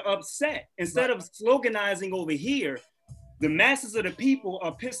upset. Instead of sloganizing over here, the masses of the people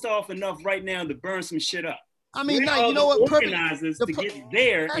are pissed off enough right now to burn some shit up. I mean, Nike, you know what? Organizers to get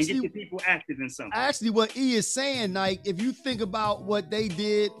there and get the people active in something. Actually, what E is saying, Nike, if you think about what they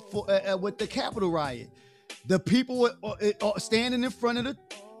did for with the Capitol riot, the people were standing in front of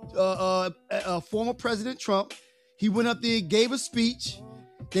the former President Trump. He went up there, gave a speech.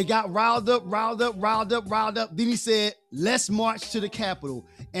 They got riled up. Then he said, "Let's march to the Capitol,"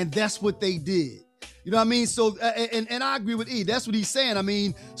 and that's what they did. You know what I mean? So, and I agree with E. That's what he's saying. I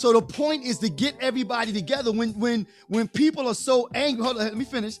mean, so the point is to get everybody together. When people are so angry, hold on, let me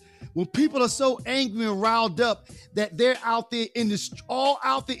finish. When people are so angry and riled up that they're out there in the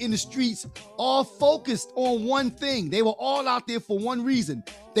streets, all focused on one thing. They were all out there for one reason.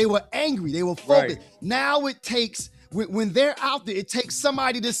 They were angry. They were focused. Right. Now it takes, when they're out there, it takes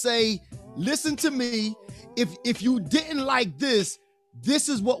somebody to say, "Listen to me. If you didn't like this, this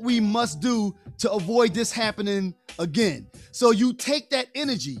is what we must do to avoid this happening again." So you take that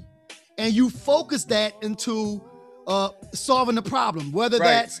energy and you focus that into solving the problem, whether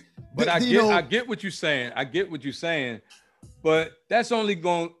that's. But I get what you're saying. But that's only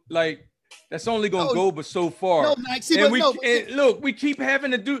going go but so far. No, Nike. See, look, we keep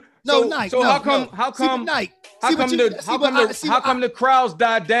having to do. No, Nike. So how come the crowds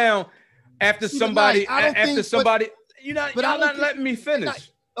died down after somebody? You're not letting me finish.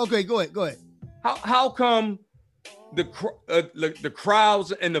 Okay, go ahead. How come the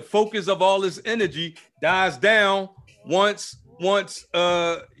crowds and the focus of all this energy dies down once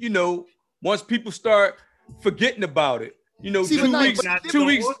people start forgetting about it? 2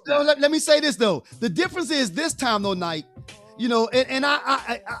 weeks. Let me say this though. The difference is this time though, Nike. And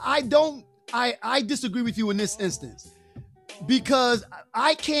I disagree with you in this instance because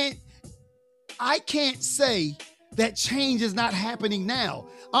I can't say that change is not happening now.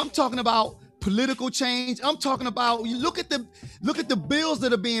 I'm talking about political change. I'm talking about, you look at the bills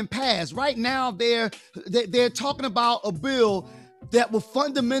that are being passed right now. They're talking about a bill that will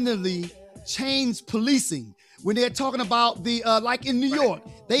fundamentally change policing. When they're talking about the like in New York,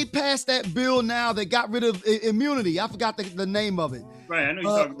 they passed that bill now that got rid of immunity. I forgot the name of it. Right, I know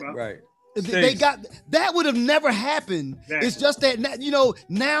you're talking about. Right. They got that would have never happened. Exactly. It's just that, you know,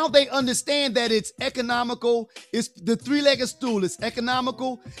 now they understand that it's economical. It's the three-legged stool. It's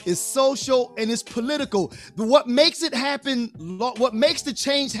economical, it's social, and it's political. What makes it happen, what makes the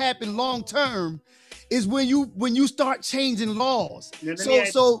change happen long term, is when you start changing laws.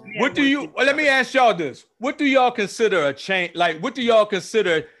 What do you? Well, let me ask y'all this: what do y'all consider a change? Like, what do y'all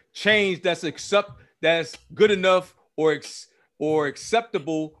consider change that's good enough or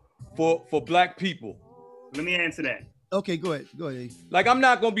acceptable for Black people? Let me answer that. Okay, go ahead. Like, I'm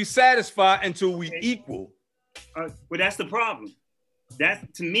not gonna be satisfied until we equal. Well, that's the problem.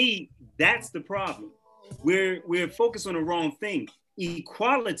 To me, that's the problem. We're focused on the wrong thing.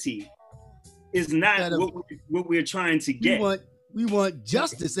 Equality is not what we're trying to get. We want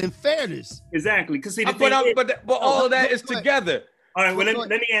justice and fairness. Exactly. Because but all of that is together. All right. Well,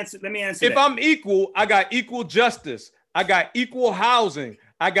 let me answer. If I'm equal, I got equal justice. I got equal housing.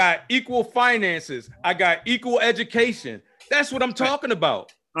 I got equal finances. I got equal education. That's what I'm talking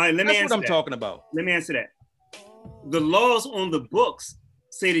about. All right. That's what I'm talking about. Let me answer that. The laws on the books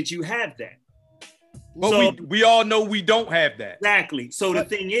say that you have that. But so, we all know we don't have that. Exactly. So the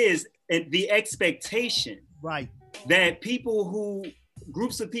thing is, the expectation, right, that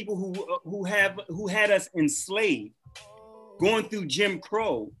groups of people who had us enslaved, going through Jim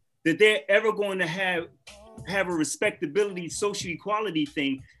Crow, that they're ever going to have a respectability, social equality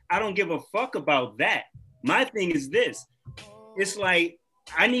thing. I don't give a fuck about that. My thing is this: it's like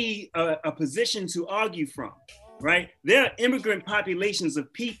I need a position to argue from, right? There are immigrant populations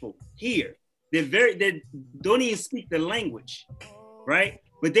of people here. They don't even speak the language, right?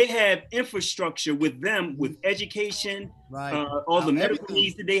 But they have infrastructure with them, with education, right? All the medical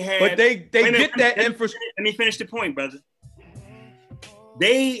needs that they have. But they get that infrastructure. Let me finish the point, brother.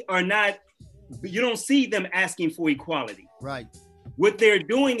 They are not. You don't see them asking for equality, right? What they're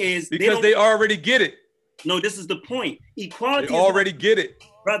doing is because they already get it. No, this is the point. Equality. They already get it,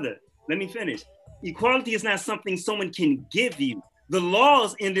 brother. Let me finish. Equality is not something someone can give you. The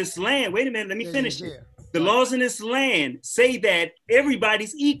laws in this land. Wait a minute. Let me finish it. The laws in this land say that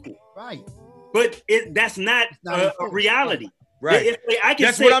everybody's equal. Right. But that's not a reality. Right.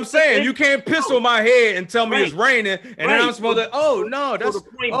 That's what I'm saying. You can't piss on my head and tell me it's raining, and then I'm supposed to. Oh no, that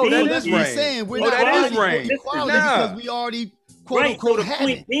is rain. Saying we're not that is rain. Equality because we already quote unquote so the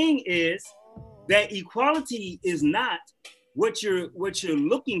point being is that equality is not what you're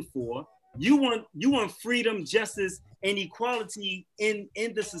looking for. You want freedom, justice, and equality in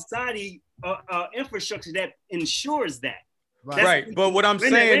the society infrastructure that ensures that. Right. But what I'm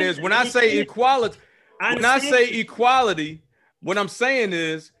saying is, when I say equality, what I'm saying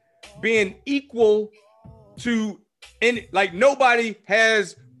is being equal to like nobody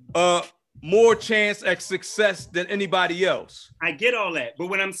has more chance at success than anybody else. I get all that. But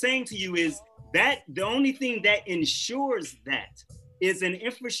what I'm saying to you is that the only thing that ensures that is an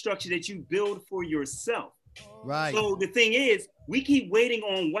infrastructure that you build for yourself. Right. So the thing is, we keep waiting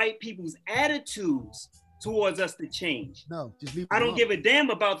on white people's attitudes towards us to change. No, just leave it I don't alone. give a damn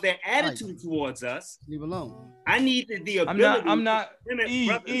about their attitude towards us. Leave alone. I need the ability. I'm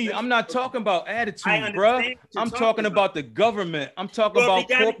not talking about attitude, bro. I'm talking about the government. I'm talking about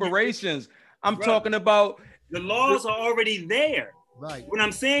corporations. I'm talking about the laws are already there. Right. What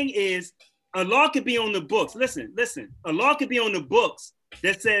I'm saying is a law could be on the books. Listen. A law could be on the books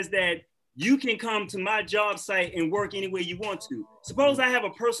that says that you can come to my job site and work any way you want to. Suppose I have a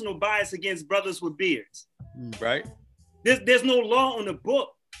personal bias against brothers with beards. Right. There's no law on the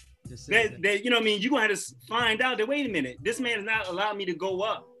book that you know what I mean. You're gonna have to find out that wait a minute, this man is not allowing me to go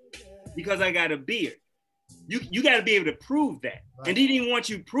up because I got a beard. You got to be able to prove that. Right. And he didn't want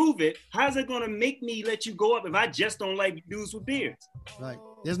you to prove it. How's it gonna make me let you go up if I just don't like dudes with beards? Right.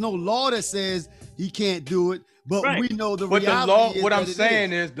 There's no law that says he can't do it, but we know the reality. But the law, what I'm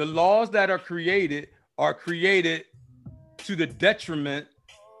saying is the laws that are created to the detriment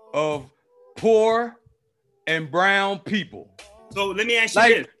of poor and brown people. So let me ask you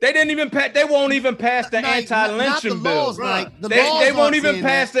this. They won't even pass the anti-lynching bill. They won't even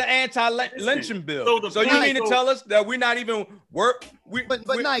pass the anti-lynching bill. So you mean to tell us that we're not even work? But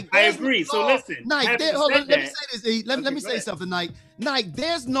Nike, I agree. So listen, Nike, hold on. Let me say this. E. Let me say something, Nike. Nike,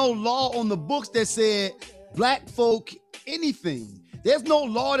 there's no law on the books that said black folk anything. There's no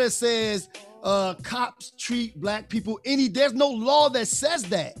law that says cops treat black people any. There's no law that says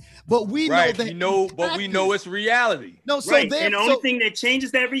that. But we know that we know it's reality. No, so and the only thing that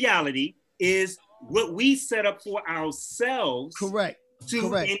changes that reality is what we set up for ourselves. Correct.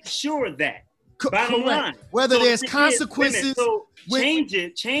 To ensure that. Bottom line. Whether there's consequences. The main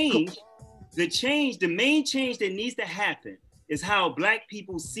change that needs to happen is how Black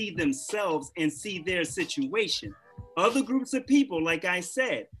people see themselves and see their situation. Other groups of people, like I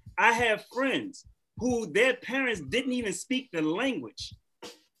said, I have friends who their parents didn't even speak the language.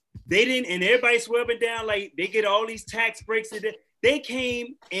 They didn't, and everybody swear up and down like they get all these tax breaks. They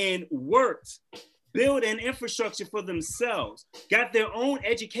came and worked, built an infrastructure for themselves, got their own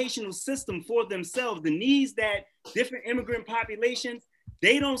educational system for themselves. The needs that different immigrant populations,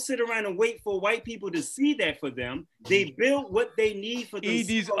 they don't sit around and wait for white people to see that for them. They build what they need for themselves.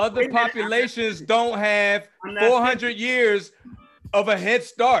 These other populations don't have 400 years of a head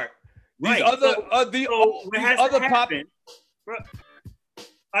start. These right. other,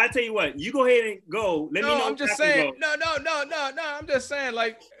 I tell you what, you go ahead and go. Let me know. I'm just saying. No. I'm just saying,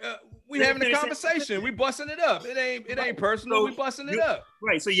 like, we having a conversation. We busting it up. It ain't personal. So we busting it up.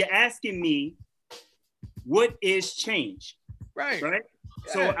 Right. So you're asking me, what is change? Right. Right.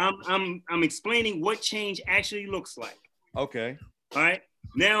 Yeah. So I'm explaining what change actually looks like. Okay. All right.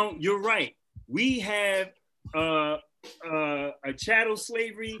 Now you're right. We have a chattel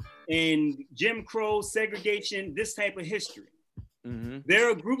slavery and Jim Crow segregation, this type of history. Mm-hmm. There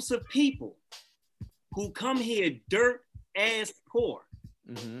are groups of people who come here dirt ass poor,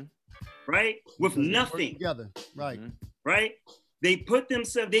 mm-hmm. right, with nothing together, right, right. They put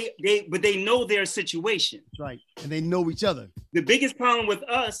themselves, but they know their situation, right, and they know each other. The biggest problem with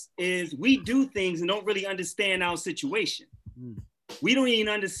us is we do things and don't really understand our situation. We don't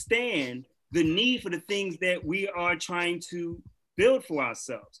even understand the need for the things that we are trying to build for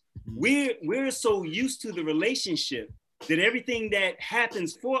ourselves. We're so used to the relationship that everything that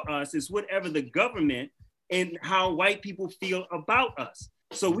happens for us is whatever the government and how white people feel about us.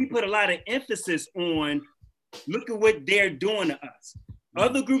 So we put a lot of emphasis on, look at what they're doing to us.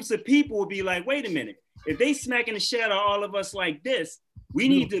 Other groups of people will be like, wait a minute, if they smacking the shit out of all of us like this, we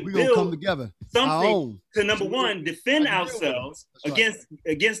need to build come together, something to, number one, defend ourselves against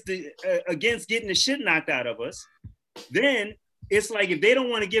getting the shit knocked out of us. Then it's like, if they don't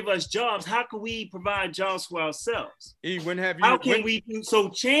want to give us jobs, how can we provide jobs for ourselves? How can we do? So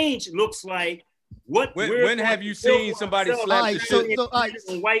change looks like what? When have you seen somebody slap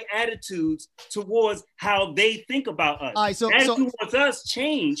white attitudes towards how they think about us? Attitude towards us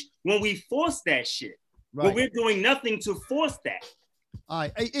change when we force that shit, but we're doing nothing to force that. All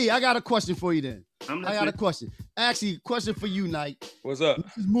right, hey, I got a question for you then. I got a question. Actually, question for you, Knight. What's up?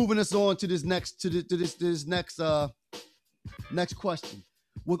 This is moving us on to this next next question.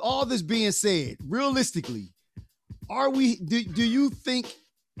 With all this being said, realistically, do you think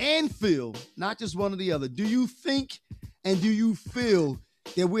and feel, not just one or the other, do you think and do you feel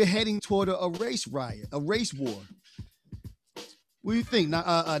that we're heading toward a race riot, a race war? What do you think,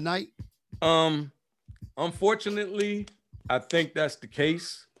 Knight? Unfortunately, I think that's the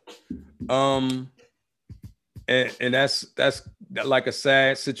case. And that's like a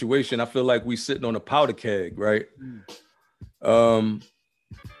sad situation. I feel like we sitting on a powder keg, right?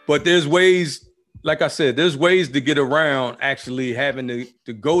 But there's ways, like I said, there's ways to get around actually having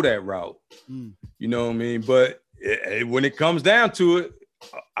to go that route. You know what I mean? But when it comes down to it,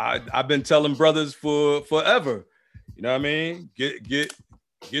 I've been telling brothers for forever, you know what I mean? Get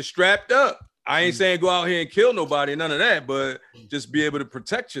strapped up. I ain't saying go out here and kill nobody, none of that, but just be able to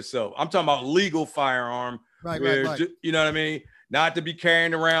protect yourself. I'm talking about legal firearm, right. You know what I mean? Not to be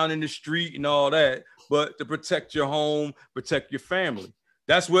carrying around in the street and all that, but to protect your home, protect your family.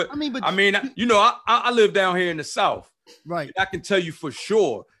 That's what I mean. I live down here in the South, right? I can tell you for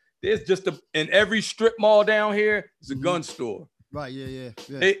sure, there's just in every strip mall down here is a gun store, right? Yeah.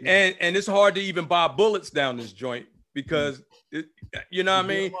 And it's hard to even buy bullets down this joint because. You know what I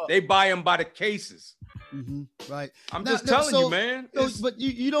mean? They buy them by the cases. Right. I'm just telling you, man. But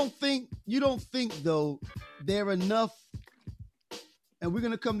you don't think though there are enough, and we're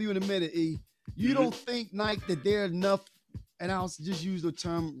gonna come to you in a minute, E. You don't think, Nike, that there are enough, and I'll just use the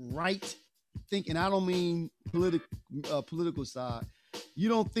term right thinking. I don't mean political side. You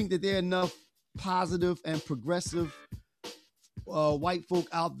don't think that there are enough positive and progressive white folk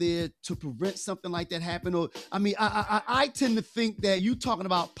out there to prevent something like that happen? Or I mean, I tend to think that you talking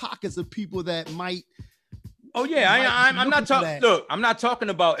about pockets of people that might. Oh yeah, I'm not talking. Look, I'm not talking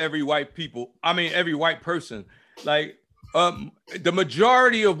about every white people. I mean, every white person. Like the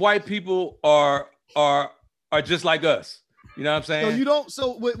majority of white people are just like us. You know what I'm saying? So you don't.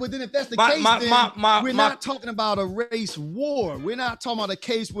 So then, if that's the case, we're not talking about a race war. We're not talking about a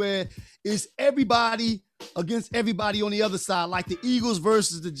case where it's everybody against everybody on the other side, like the Eagles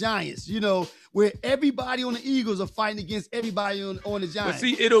versus the Giants, you know, where everybody on the Eagles are fighting against everybody on the Giants. But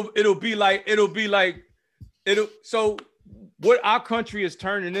see, it'll be like so what our country is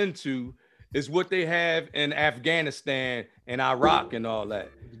turning into is what they have in Afghanistan and Iraq and all that.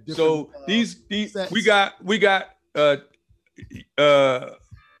 So these we got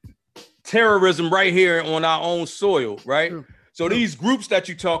terrorism right here on our own soil, right? So these groups that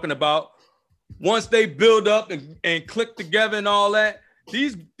you're talking about, once they build up and click together and all that,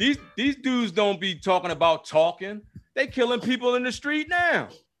 these dudes don't be talking about talking. They killing people in the street now.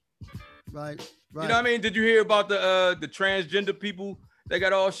 Right. You know what I mean? Did you hear about the transgender people that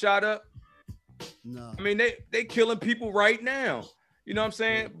got all shot up? No. I mean, they killing people right now. You know what I'm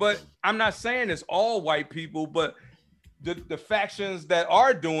saying? But I'm not saying it's all white people, but the factions that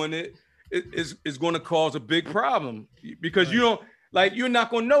are doing it is going to cause a big problem because you're not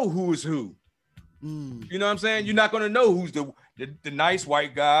going to know who is who. You know what I'm saying? You're not going to know who's the nice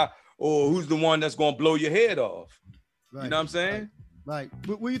white guy or who's the one that's going to blow your head off. Right. You know what I'm saying? Right.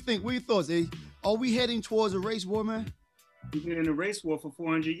 What do you think? What are your thoughts, eh? Are we heading towards a race war, man? We've been in a race war for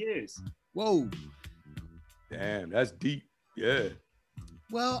 400 years. Whoa. Damn, that's deep. Yeah.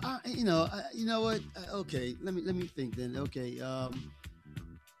 Well, you know what? Okay, let me think then. Okay,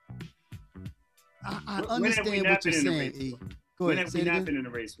 I understand what you're saying. E. Go ahead. When have we not been in a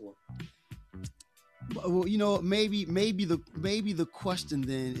race war? Well, you know, maybe the question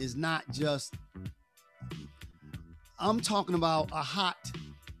then is not just. I'm talking about a hot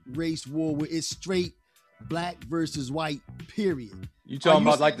race war where it's straight black versus white. Period. You talking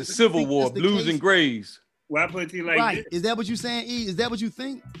about like the Civil War, blues and grays? Well, I put it to you like this. Is that what you're saying, E? Is that what you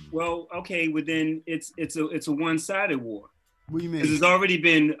think? Well, okay, well then it's a one-sided war. What do you mean? Because it's already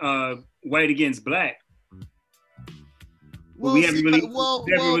been white against black. Well, we haven't really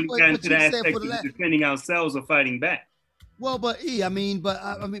gotten to that aspect of defending ourselves or fighting back. Well, but E, but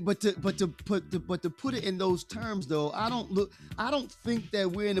to put it in those terms though, I don't think that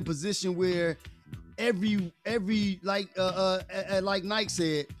we're in a position where every like Nike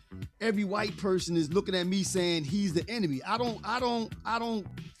said, every white person is looking at me saying he's the enemy. I don't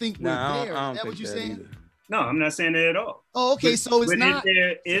think we're there. Is that what you're saying? Either. No, I'm not saying that at all. Oh, okay. So it's not.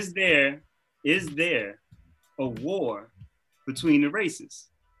 Is there a war between the races?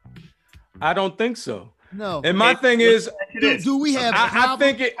 I don't think so. No. And my thing is, do we have? I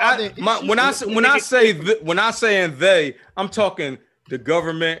think it. When I say they, I'm talking the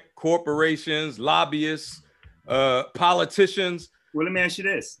government, corporations, lobbyists, politicians. Well, let me ask you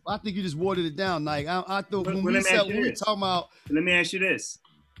this. I think you just watered it down, Nike. I thought when we talking about. Let me ask you this: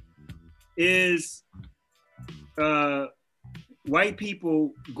 is white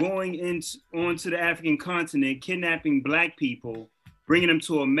people going onto the African continent, kidnapping black people, bringing them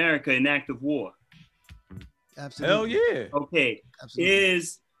to America in act of war? Absolutely. Hell yeah. Okay. Absolutely.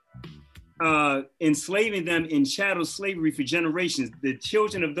 Is enslaving them in chattel slavery for generations. The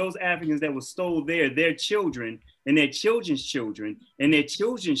children of those Africans that were stole there, their children and their children's children and their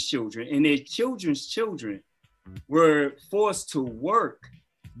children's children and their children's children were forced to work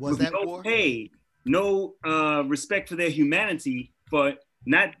with no pay, no respect for their humanity for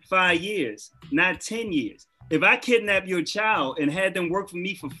not 5 years, not 10 years. If I kidnap your child and had them work for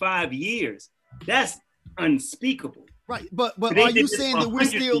me for 5 years, that's unspeakable. Right, but are you saying that we're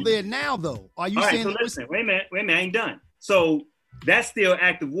still there now, though? Are you saying? So listen, wait a minute, I ain't done. So that's still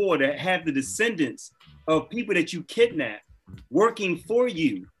active war to have the descendants of people that you kidnap working for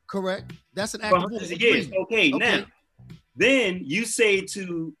you. Correct. That's an active war. Years. Okay, now, then you say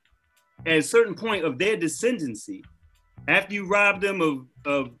to at a certain point of their descendancy, after you rob them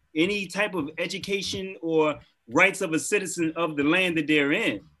of any type of education or rights of a citizen of the land that they're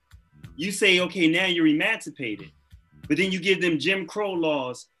in, you say, okay, now you're emancipated. But then you give them Jim Crow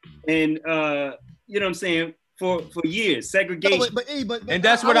laws and, you know what I'm saying, for years, segregation. No, and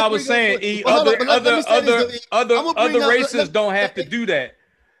that's what I was saying. Other races don't have to do that.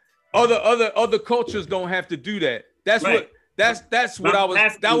 Other cultures don't have to do that. That's right. That's what I was.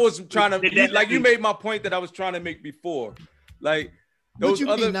 That was trying to like. You made my point that I was trying to make before. Like those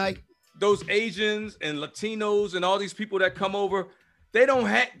those Asians and Latinos and all these people that come over, they don't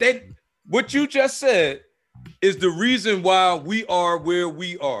have. What you just said is the reason why we are where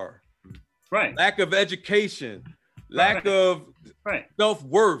we are. Right. Lack of education, lack of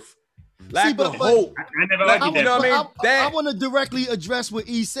self-worth, lack of hope. I never argued that. You know what I mean? I want to directly address what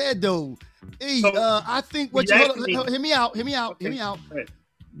E said though. E, I think what you hear me out. Right.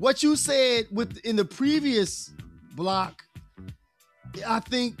 What you said in the previous block, I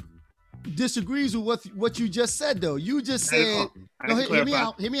think disagrees with what you just said though. You just said, hear me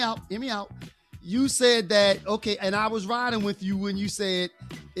out. You said that, okay, and I was riding with you when you said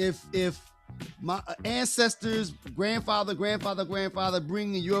if my ancestors, grandfather,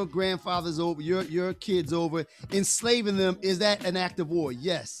 bringing your grandfathers over, your kids over, enslaving them, is that an act of war?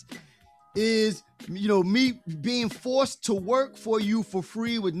 Yes. is, me being forced to work for you for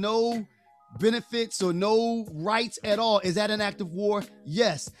free with no benefits or no rights at all. Is that an act of war?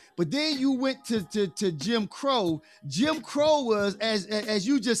 Yes. But then you went to Jim Crow. Jim Crow was, as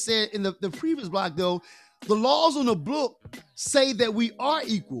you just said in the previous block, though, the laws on the book say that we are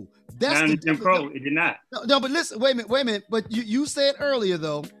equal. That's not Jim Crow. It did not. No, but listen, wait a minute. But you said earlier,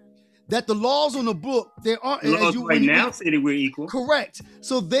 though, that the laws on the book, there aren't. The laws right now say that we're equal. Correct.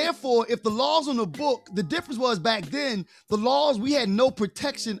 So therefore, if the laws on the book, the difference was back then, the laws, we had no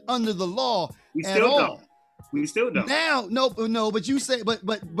protection under the law we at all. Don't. We still don't. Now, no, but you say, but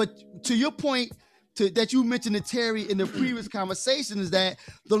to your point, that you mentioned to Terry in the previous conversation, is that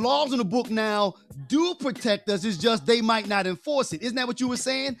the laws in the book now do protect us. It's just they might not enforce it. Isn't that what you were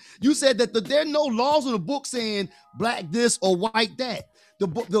saying? You said that there are no laws in the book saying black this or white that.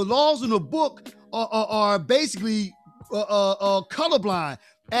 The laws in the book are basically colorblind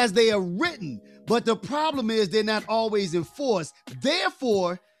as they are written, but the problem is they're not always enforced.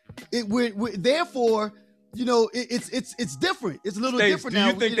 Therefore, it's different. It's a little different now.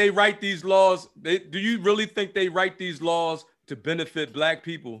 Do you think they write these laws? Do you really think they write these laws to benefit black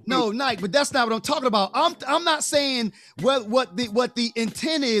people? No, Nike, but that's not what I'm talking about. I'm not saying what the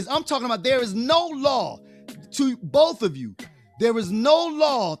intent is. I'm talking about there is no law, to both of you. There is no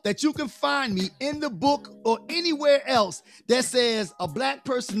law that you can find me in the book or anywhere else that says a black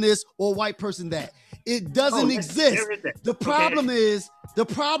person this or a white person that. It doesn't exist. The problem is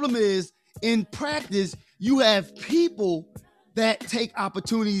in practice, you have people that take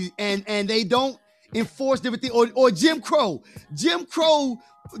opportunities and they don't enforce different things. Or Jim Crow. Jim Crow,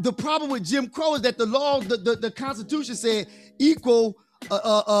 the problem with Jim Crow is that the law, the Constitution said equal,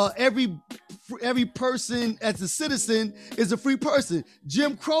 every person as a citizen is a free person.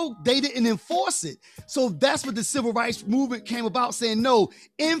 Jim Crow, they didn't enforce it. So that's what the civil rights movement came about, saying, no,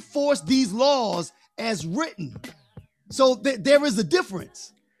 enforce these laws as written. So there is a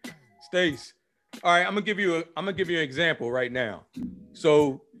difference. Stace, all right, I'm gonna give you an example right now.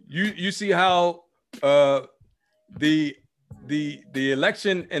 So you see how the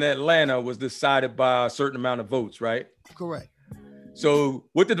election in Atlanta was decided by a certain amount of votes, right? Correct. So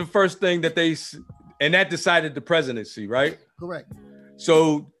what did the first thing that that decided the presidency, right? Correct.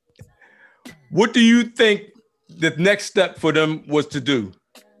 So what do you think the next step for them was to do?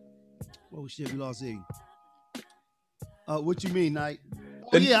 Oh shit, we lost Iggy. What you mean, Knight?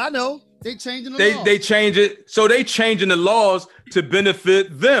 Oh, yeah, I know. They changing the laws. They change it. So they changing the laws to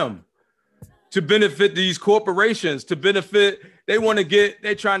benefit them, to benefit these corporations, to benefit, they're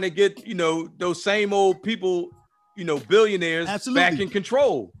trying to get, those same old people, billionaires back in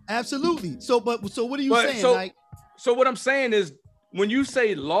control. Absolutely. So what are you saying, Mike? So what I'm saying is, when you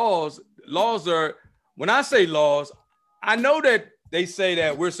say laws are, when I say laws, I know that they say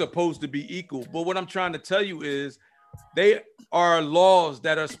that we're supposed to be equal, but what I'm trying to tell you is they are laws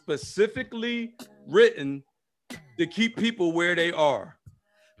that are specifically written to keep people where they are.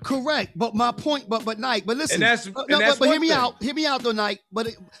 Correct. But my point, but Nike, but listen, but hear me out though, Nike.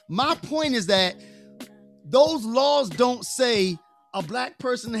 But my point is that those laws don't say a black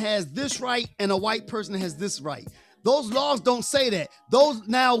person has this right and a white person has this right. Those laws don't say that.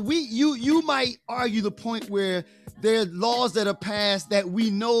 You might argue the point where there are laws that are passed that we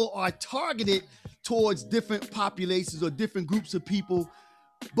know are targeted towards different populations or different groups of people.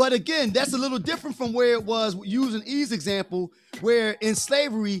 But again, that's a little different from where it was, using E's example, where in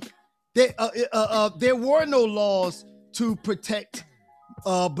slavery, there were no laws to protect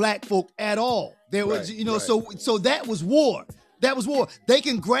black folk at all. There was, so that was war. That was war. They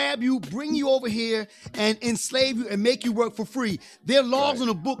can grab you, bring you over here, and enslave you and make you work for free. There are laws in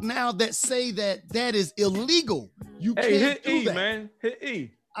the book now that say that is illegal. You can't do that. Man. Hit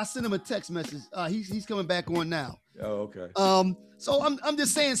E. I sent him a text message. He's coming back on now. Oh, okay. So I'm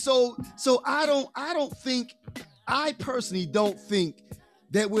just saying. So I personally don't think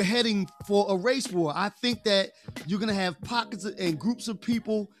that we're heading for a race war. I think that you're gonna have pockets and groups of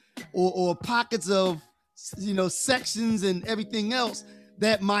people, or pockets of sections and everything else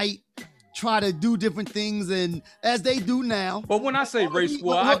that might try to do different things, and as they do now. But when I say race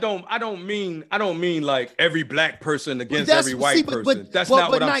war, I don't mean like every black person against every white person. That's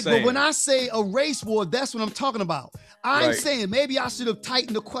not what I'm saying. But when I say a race war, that's what I'm talking about. I'm saying maybe I should have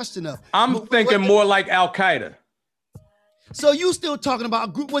tightened the question up. I'm thinking more like Al-Qaeda. So you still talking about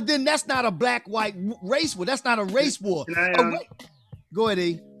a group? Well, then that's not a black-white race war. That's not a race war. Go ahead,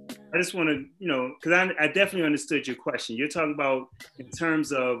 E. I just want to, because I definitely understood your question. You're talking about in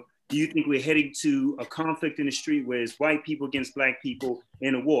terms of, do you think we're heading to a conflict in the street where it's white people against black people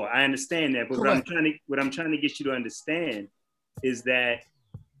in a war? I understand that, but what I'm trying to get you to understand is that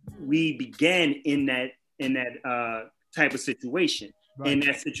we began in that type of situation, and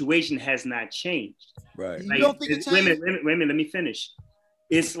that situation has not changed. Right. Like, you don't think it changed? Wait a minute, let me finish.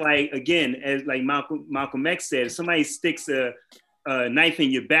 It's like, again, as like Malcolm X said, if somebody sticks a knife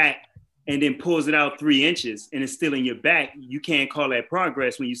in your back and then pulls it out 3 inches and it's still in your back, you can't call that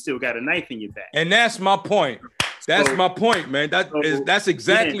progress when you still got a knife in your back. And that's my point. That's my point, man. That's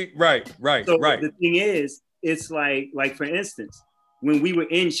exactly right. So the thing is, it's like for instance, when we were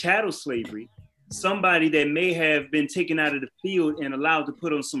in chattel slavery, somebody that may have been taken out of the field and allowed to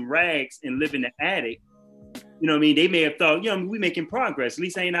put on some rags and live in the attic, you know what I mean? They may have thought, we making progress. At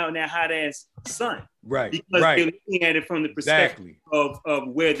least I ain't out in that hot ass sun. Right. Because they're looking at it from the perspective of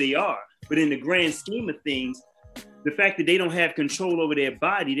where they are. But in the grand scheme of things, the fact that they don't have control over their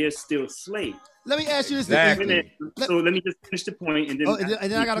body, they're still slaves. Let me ask you this. Exactly. So let me just finish the point, and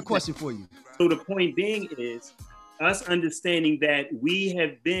then I got a question for you. So the point being is us understanding that we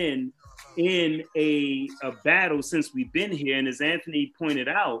have been in a battle since we've been here, and as Anthony pointed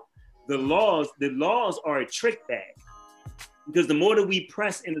out, the laws are a trick bag, because the more that we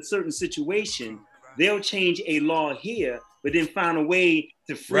press in a certain situation, they'll change a law here, but then find a way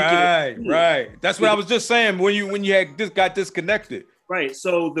to freak it. Right. That's what I was just saying when you had just got disconnected. Right.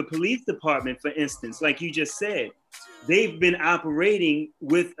 So the police department, for instance, like you just said, they've been operating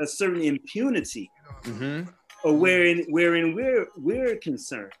with a certain impunity, wherein we're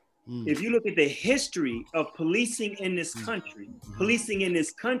concerned. If you look at the history of policing in this country,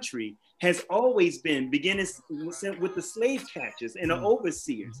 has always been, beginning with the slave catchers and the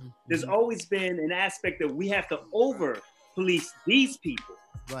overseers. There's always been an aspect that we have to over police these people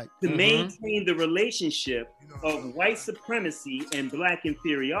to maintain the relationship of white supremacy and black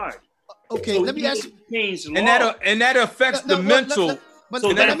inferiority. Okay, so let me ask you. And that affects the mental. But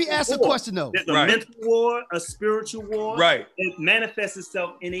let me ask a question though. There's a mental war, a spiritual war. Right. It manifests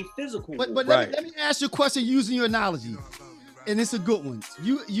itself in a physical war. But let me ask you a question using your analogy. And it's a good one.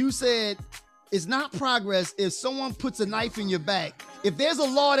 You said it's not progress if someone puts a knife in your back. If there's a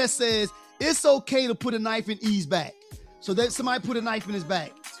law that says it's okay to put a knife in E's back, so that somebody put a knife in his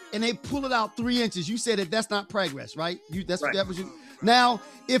back and they pull it out 3 inches, you said that's not progress, right? That was you. Now,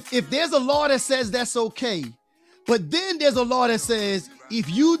 if there's a law that says that's okay, but then there's a law that says if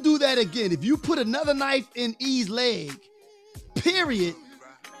you do that again, if you put another knife in E's leg, period,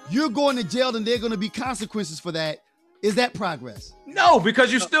 you're going to jail and there are going to be consequences for that. Is that progress? No,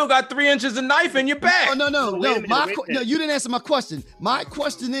 because you still got 3 inches of knife in your back. No. You didn't answer my question. My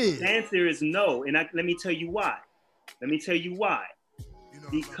question is. The answer is no, and let me tell you why.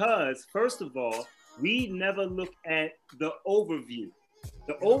 Because first of all, we never look at the overview.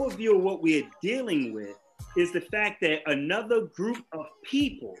 The overview of what we're dealing with is the fact that another group of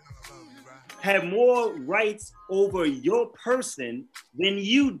people have more rights over your person than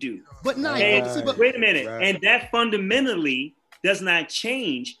you do. But no, wait a minute. Right. And that fundamentally does not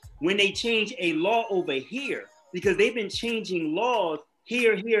change when they change a law over here, because they've been changing laws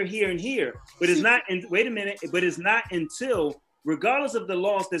here, and here. But it's not, but it's not until, regardless of the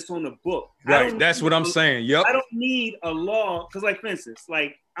laws that's on the book. Right, that's what I'm saying, yep. I don't need a law, because like, for instance,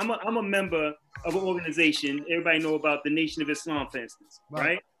 like I'm a member of an organization, everybody know about the Nation of Islam, for instance,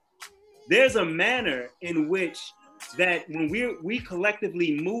 right? There's a manner in which that when we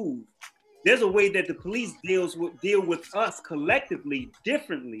collectively move, there's a way that the police deal with us collectively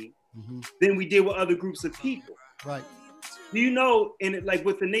differently than we deal with other groups of people. Right. Do you know, like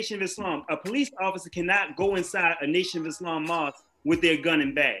with the Nation of Islam, a police officer cannot go inside a Nation of Islam mosque with their gun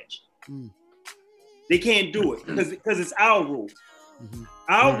and badge. They can't do it because it's our rule.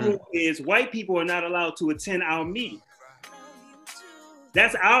 Our rule is white people are not allowed to attend our meeting.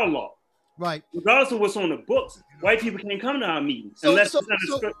 That's our law. Right. Regardless of what's on the books, white people can't come to our meetings unless it's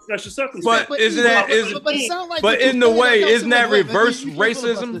under special circumstances. But isn't that but in the way, isn't that reverse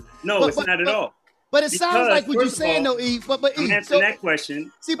racism? No, it's not at all. But it sounds like what you're saying, though, E. But I'm answering that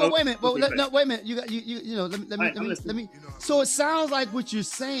question. See, but wait a minute. Wait a minute. You know. Let me. So it sounds like what you're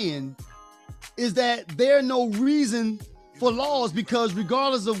saying is that there's no reason for laws, because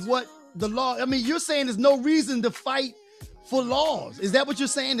regardless of what the law, I mean, you're saying there's no reason to fight for laws. Is that what you're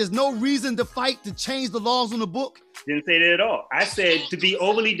saying? There's no reason to fight to change the laws on the book? Didn't say that at all. I said to be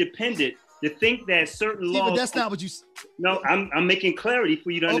overly dependent, to think that certain laws. But that's not what you. No, I'm making clarity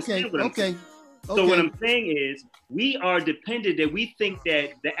for you to understand what I'm saying. So what I'm saying is, we are dependent, that we think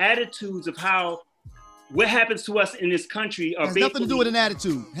that the attitudes of what happens to us in this country has nothing to do with an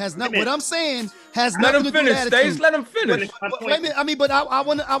attitude. Has not. What I'm saying has nothing to do with attitude. Stace, let him finish. Wait a minute. I mean, but I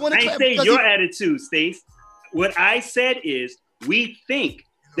want to. I ain't saying your attitude, Stace. What I said is, we think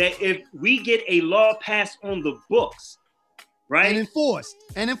that if we get a law passed on the books, right? And enforced.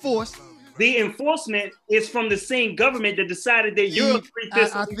 The enforcement is from the same government that decided that you're a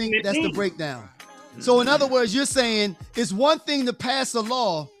three-fifths. I think that's the breakdown. So in other words, you're saying it's one thing to pass a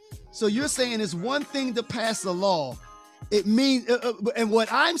law. So you're saying it's one thing to pass a law. It means, and what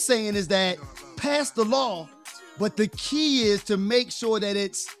I'm saying is that pass the law, but the key is to make sure that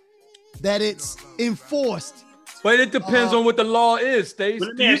it's enforced. But it depends on what the law is, Stace.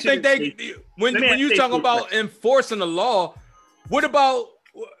 Do you think when you talk about enforcing the law, what about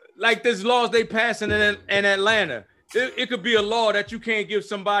like there's laws they pass in Atlanta? It could be a law that you can't give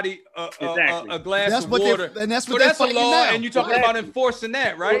somebody a glass of water. That's what that's a law, now. And you're talking about enforcing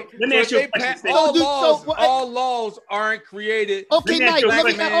that, right? Let me ask you a question. All laws aren't created. Okay, Mike.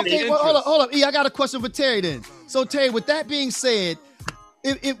 Hold up. I got a question for Terry then. So Terry, with that being said,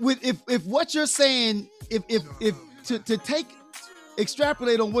 if what you're saying, if to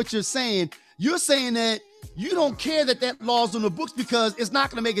extrapolate on what you're saying that you don't care that law's on the books because it's not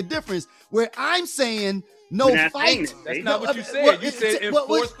going to make a difference. Where I'm saying fight. That's not what you said. You said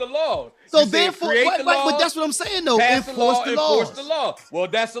enforce the law. So therefore, but that's what I'm saying though. Enforce the law. Well,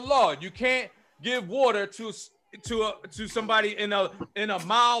 that's a law. You can't give water to somebody in a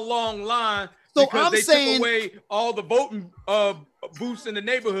mile long line because they took away all the voting booths in the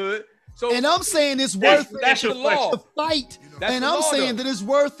neighborhood. So and I'm saying it's worth it to fight. And I'm saying that it's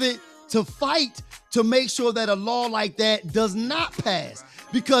worth it to fight to make sure that a law like that does not pass.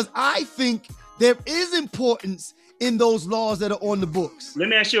 Because I think there is importance in those laws that are on the books. Let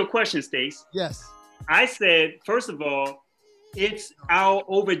me ask you a question, Stace. Yes. I said, first of all, it's our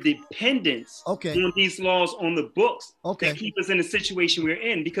over-dependence on these laws on the books that keep us in the situation we're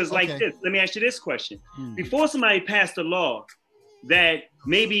in. Because like this, let me ask you this question. Before somebody passed a law that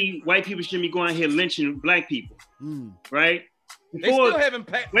maybe white people shouldn't be going out here lynching black people, right? Before, they still haven't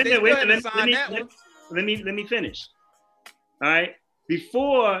passed. Let me finish. All right.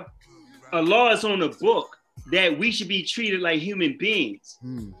 Before a law is on the book that we should be treated like human beings,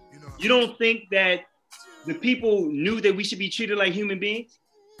 you don't think that the people knew that we should be treated like human beings?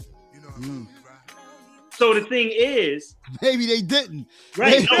 So the thing is, maybe they didn't.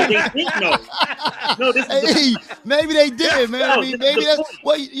 Right? No, they didn't know. No, maybe they didn't, man. No, I mean, maybe that's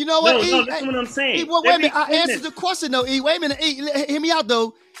well. You know what? No, that's what I'm saying. Wait a minute. I answered the question though. Wait a minute. Hear me out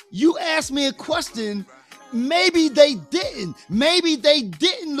though. You asked me a question. Maybe they didn't. Maybe they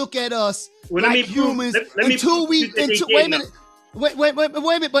didn't look at us like humans until we. Wait a minute. Wait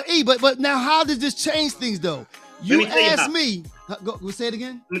a minute. But now, how does this change things though? You asked me. Go say it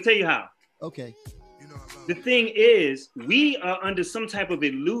again. Let me tell you how. Okay. The thing is, we are under some type of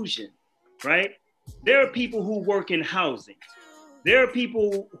illusion, right? There are people who work in housing. There are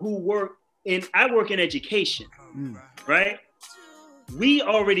people who I work in education, right? We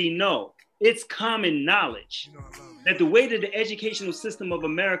already know, it's common knowledge that the way that the educational system of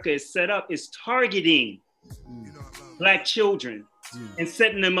America is set up is targeting Black children and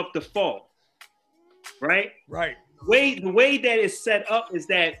setting them up to fall, right? Right. The way that is set up is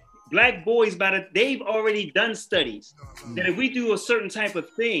that Black boys, they've already done studies that if we do a certain type of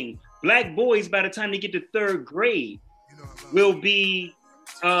thing, Black boys, by the time they get to third grade, will be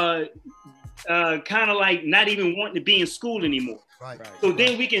kind of like not even wanting to be in school anymore. Right. So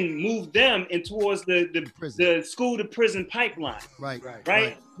then we can move them in towards the school to prison pipeline.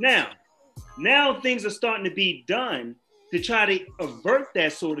 Right. Now things are starting to be done to try to avert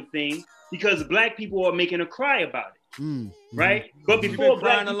that sort of thing because Black people are making a cry about it. Right? But before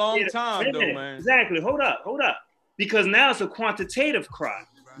crying a long time, though, man. Exactly. Hold up. Because now it's a quantitative cry.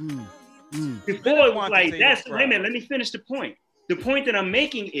 Before it was like that's wait a minute, let me finish the point. The point that I'm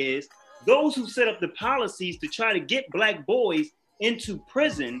making is those who set up the policies to try to get Black boys into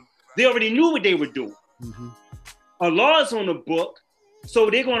prison, they already knew what they were doing. A law is on the book, so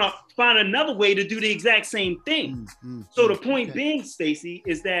they're gonna find another way to do the exact same thing. So the point being, Stacey,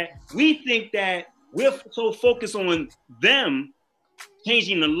 is that we think that we're so focused on them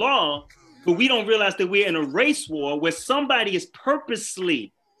changing the law, but we don't realize that we're in a race war where somebody is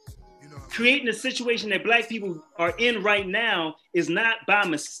purposely creating a situation that Black people are in right now is not by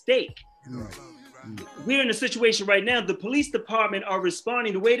mistake. We're in a situation right now, the police department are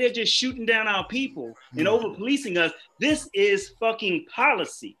responding the way they're just shooting down our people and over policing us. This is fucking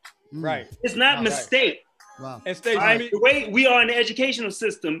policy. Right. It's not mistake. Wow. And the way we are in the educational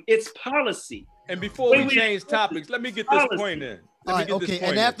system, it's policy. And before we change topics, let me get this point in. All right, okay.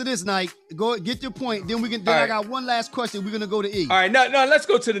 And after this night, go get your point. Then we can. Then I got one last question. We're gonna go to E. All right, now let's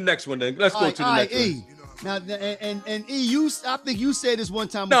go to the next one. Then let's go to the next E. One. Now and E, I think you said this one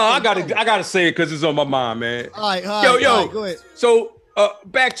time. No, I gotta say it because it's on my mind, man. All right, yo, go ahead. So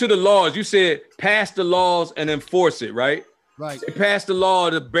back to the laws. You said pass the laws and enforce it, right? Right. They passed the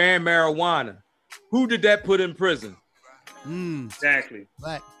law to ban marijuana. Who did that put in prison? Exactly.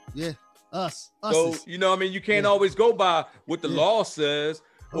 Black. Yeah. Us. So you know, what I mean, you can't always go by what the law says,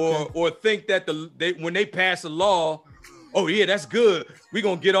 or think that when they pass a law, oh yeah, that's good. We're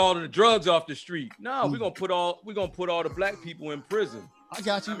gonna get all of the drugs off the street. No, we're gonna put all the black people in prison. I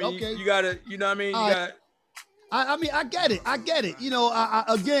got you. I mean, okay. You gotta, you know what I mean? I mean, I get it. You know,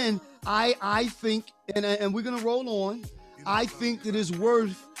 I think, and we're gonna roll on. I think that it's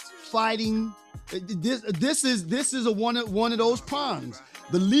worth fighting. This is one of those prongs.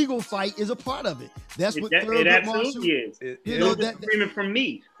 The legal fight is a part of it. That's what it absolutely is. You know, that agreement from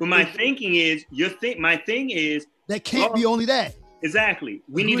me. But my thinking is, my thing is that can't be only that. Exactly.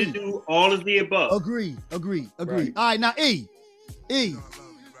 We need to do all of the above. Agree. Right. All right, now E.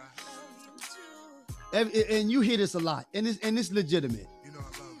 And you hear this a lot, and it's legitimate.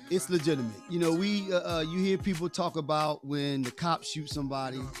 It's legitimate. You know, you hear people talk about when the cops shoot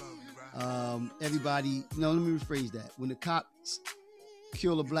somebody. Everybody. No, let me rephrase that. When the cops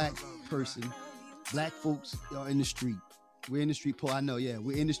kill a black person, black folks are in the street. We're in the street. We're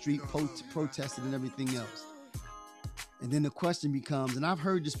in the street protesting and everything else. And then the question becomes, and I've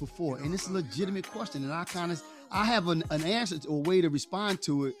heard this before, and it's a legitimate question, and I have an answer or a way to respond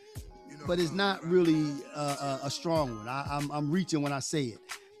to it, but it's not really a strong one. I'm reaching when I say it.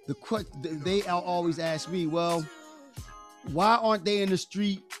 They always ask me, well, why aren't they in the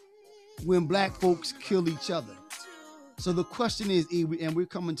street when black folks kill each other? So the question is, and we're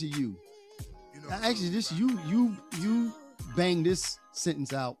coming to you. Actually, this you bang this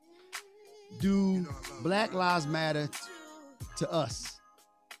sentence out. Do Black Lives Matter to us?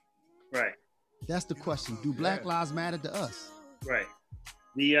 Right. That's the question. Do Black Lives matter to us? Right.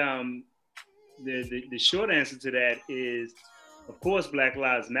 The short answer to that is, of course, Black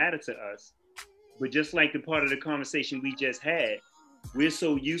Lives matter to us. But just like the part of the conversation we just had, we're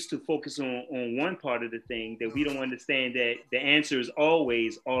so used to focus on one part of the thing that we don't understand that the answer is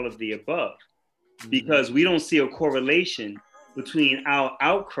always all of the above, because we don't see a correlation between our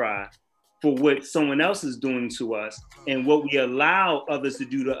outcry for what someone else is doing to us and what we allow others to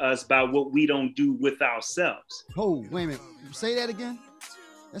do to us by what we don't do with ourselves. Oh, wait a minute. Say that again.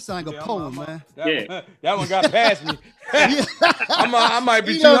 That sounds like a poem, man. That one got past me. I might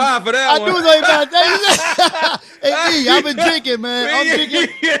be too high for that one. I knew it was about that. Hey, I've been drinking, man.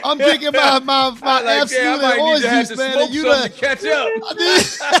 I'm drinking my absolute orange juice, man. You to catch up.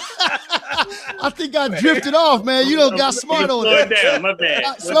 I think I drifted off, man. You don't got smart on that. Slow it down, my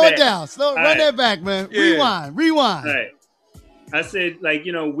bad. Slow it down. Run that back, man. Yeah. Rewind. All right. I said,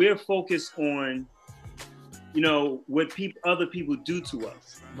 we're focused on, what other people do to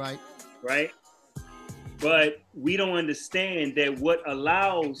us. Right. But we don't understand that what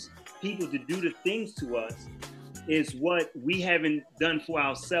allows people to do the things to us is what we haven't done for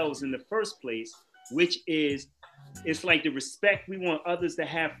ourselves in the first place, which is, it's like the respect we want others to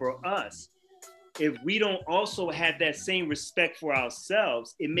have for us. If we don't also have that same respect for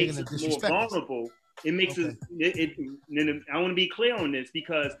ourselves, it makes us more vulnerable. It makes us, I want to be clear on this,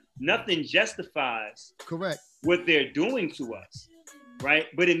 because nothing justifies what they're doing to us. Right?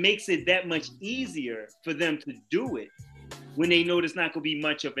 But it makes it that much easier for them to do it when they know there's not going to be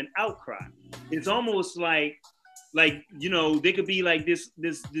much of an outcry. It's almost like, there could be like this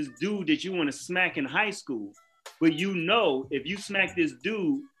dude that you want to smack in high school, but if you smack this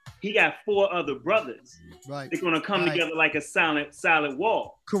dude, he got 4 other brothers. Right. They're going to come together like a solid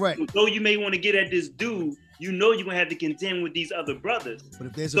wall. Correct. So though you may want to get at this dude, you're going to have to contend with these other brothers. But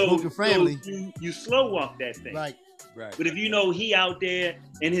if there's a broken family, you slow walk that thing. Right. But if he out there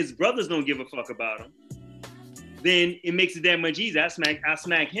and his brothers don't give a fuck about him, then it makes it that much easier. I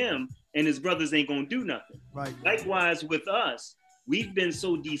smack him and his brothers ain't gonna do nothing. Right. Likewise with us, we've been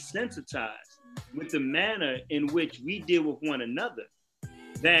so desensitized with the manner in which we deal with one another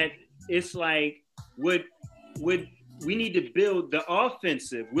that it's like what we need to build the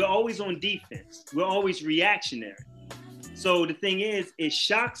offensive. We're always on defense. We're always reactionary. So the thing is, it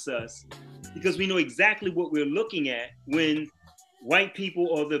shocks us because we know exactly what we're looking at when white people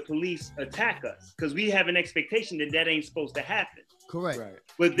or the police attack us, because we have an expectation that ain't supposed to happen. Correct. Right.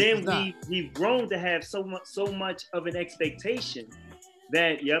 But then we've grown to have so much of an expectation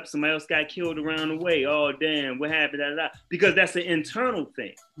that, somebody else got killed around the way. Oh, damn, what happened? Because that's an internal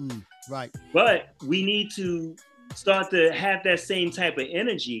thing. Right. But we need to start to have that same type of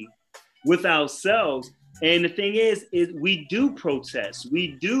energy with ourselves. And the thing is we do protest.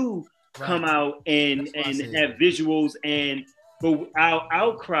 We do come out and have visuals, but our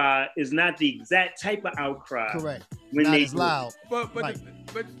outcry is not the exact type of outcry. Correct. When not they as loud. But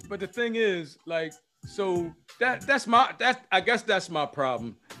the thing is, like, so I guess that's my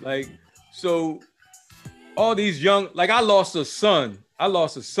problem. Like, so all these young, like I lost a son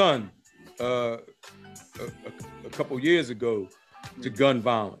a couple years ago to gun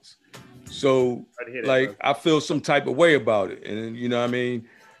violence. So like I feel some type of way about it. And you know what I mean?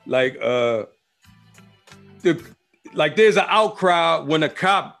 Like there's an outcry when a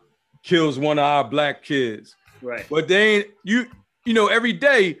cop kills one of our black kids. Right. But they ain't you know, every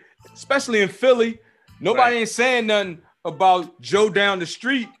day, especially in Philly, nobody ain't saying nothing about Joe down the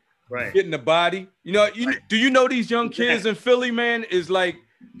street getting the body. You know, do you know these young kids in Philly, man, is like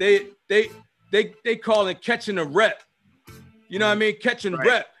they call it catching a rep. You know what I mean? Catching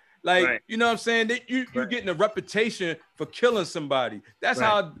rep. Like, you know what I'm saying? You're getting a reputation for killing somebody. That's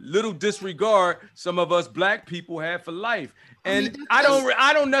how little disregard some of us black people have for life. And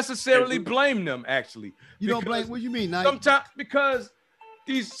I don't necessarily blame them, actually. You don't blame? What do you mean? Sometimes because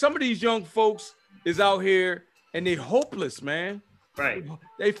some of these young folks is out here and they hopeless, man. Right.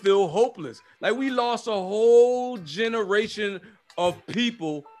 They feel hopeless. Like we lost a whole generation of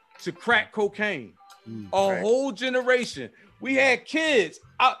people to crack cocaine. A whole generation. We had kids,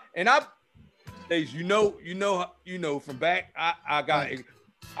 you know from back.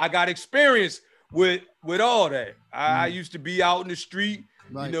 I got experience with all that. I used to be out in the street,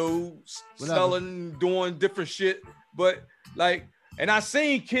 you know, selling, doing different shit. But like, and I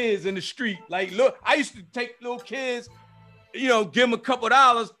seen kids in the street. Like, look, I used to take little kids, you know, give them a couple of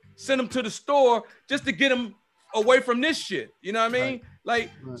dollars, send them to the store just to get them away from this shit. You know what I mean?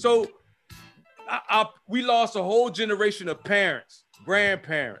 So. We lost a whole generation of parents,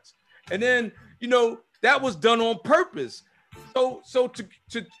 grandparents, and then you know that was done on purpose. So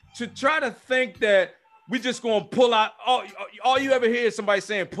to try to think that we just gonna pull out all you ever hear is somebody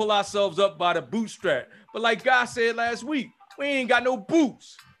saying pull ourselves up by the bootstrap. But like God said last week, we ain't got no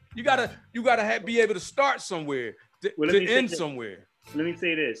boots. You gotta be able to start somewhere to end somewhere. Let me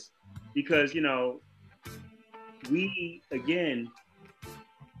say this, because you know we've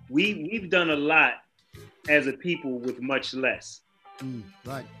done a lot as a people with much less.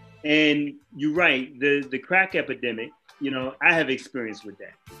 Right. And you're right, the crack epidemic, you know, I have experience with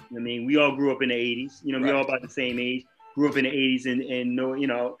that. I mean, we all grew up in the 80s, you know, we all about the same age, grew up in the 80s and know, you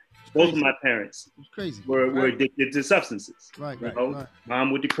know, both of my parents were addicted to substances. Right.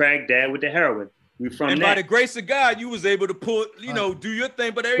 Mom with the crack, dad with the heroin. By the grace of God, you was able to pull, you know, do your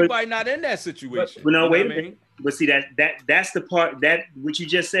thing, but everybody not in that situation. But no, wait a minute. But see that's the part that what you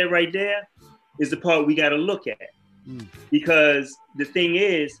just said right there is the part we got to look at, because the thing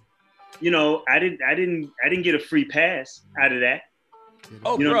is, you know, I didn't get a free pass out of that.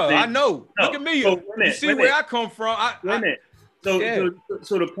 Oh, you know bro, I know. No. Look at me. So, you see where I come from. So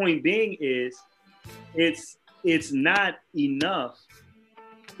the point being is, it's not enough.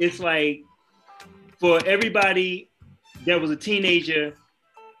 It's like for everybody that was a teenager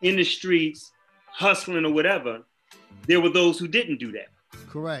in the streets hustling or whatever, there were those who didn't do that.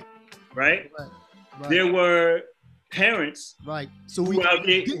 Correct. Right? There were parents who were out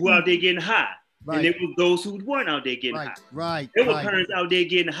there getting high. Right. And there were those who weren't out there getting high. There were parents out there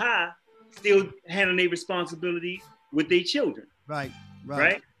getting high, still handling their responsibility with their children. Right.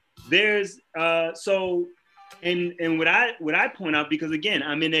 There's so and what I point out, because again,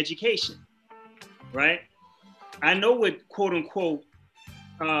 I'm in education, right? I know what quote unquote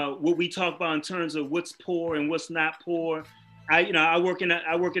what we talk about in terms of what's poor and what's not poor. I work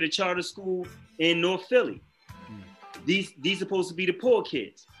at a charter school in North Philly. These supposed to be the poor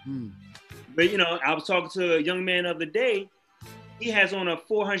kids. But you know, I was talking to a young man the other day. He has on a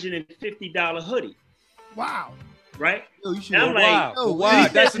 $450 hoodie. Wow. Right? Yo, and I'm like, wow.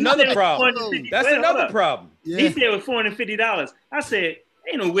 That's another problem. That's another problem. Yeah. He said it was $450. I said,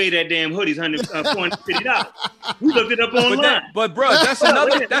 ain't no way that damn hoodie's $450. We looked it up online. But bro, that's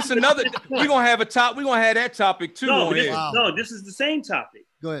another. We're gonna have that topic too. No, this is the same topic.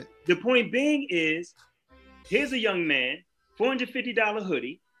 Go ahead. The point being is, here's a young man, $450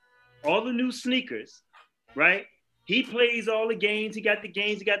 hoodie, all the new sneakers, right? He plays all the games. He got the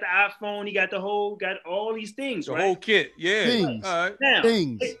games. He got the iPhone. He got all these things, the right? whole kit, yeah. Things. All right.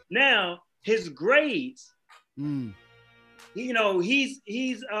 Now his grades. You know, he's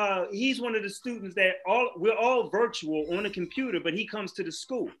one of the students that we're all virtual on a computer, but he comes to the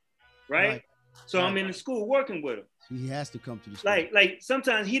school, right? So I'm in the school working with him. So he has to come to the school. Like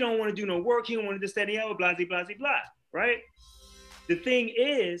sometimes he don't want to do no work. He don't want to just study out, blah, blah, blah, blah, right? The thing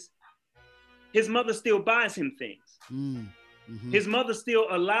is, his mother still buys him things. His mother still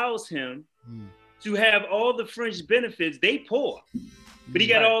allows him to have all the fringe benefits. They poor, but he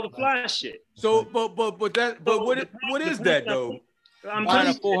got all the fly shit. So, but what is that though? I'm buying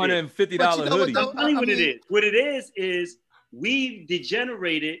a telling $450 hoodie. I'm telling you what it is. What it is we've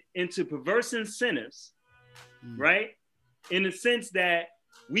degenerated into perverse incentives, right? In the sense that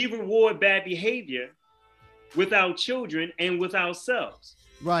we reward bad behavior with our children and with ourselves.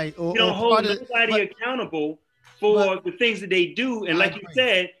 Right. We don't hold nobody accountable for the things that they do. And like you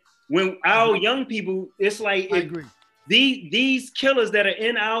said, when our young people, it's like these killers that are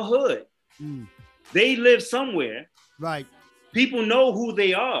in our hood, they live somewhere. Right. People know who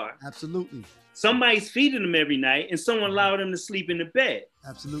they are. Absolutely. Somebody's feeding them every night and someone allowed them to sleep in the bed.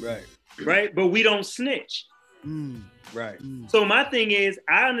 Absolutely. Right. Right. But we don't snitch. Right. So my thing is,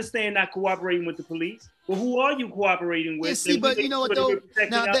 I understand not cooperating with the police, but who are you cooperating with? Yeah, see, but you know what though?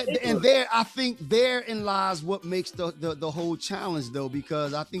 Now I think therein lies what makes the whole challenge though,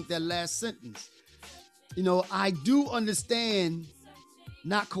 because I think that last sentence, you know, I do understand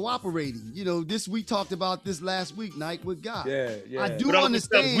not cooperating. You know, we talked about this last week, Nike, with God. Yeah. I do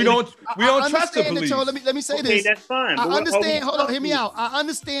understand. We don't trust the police. Let me say this. Okay, that's fine. I understand. Hold on, hear me out. I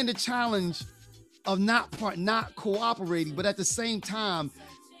understand the challenge of not cooperating, but at the same time,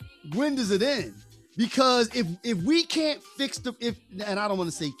 when does it end? Because if we can't fix and I don't want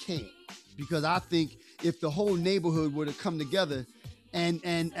to say can't, because I think if the whole neighborhood were to come together and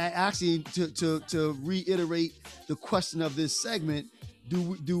actually to reiterate the question of this segment,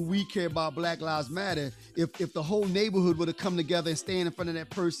 do we care about Black Lives Matter? If the whole neighborhood were to come together and stand in front of that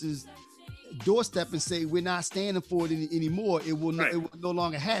person's doorstep and say we're not standing for it anymore, it will no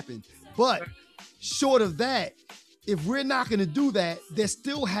longer happen. But short of that, if we're not going to do that, there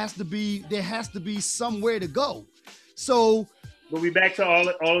has to be somewhere to go. So, we'll be back to all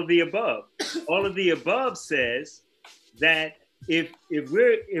of the above. All of the above says that if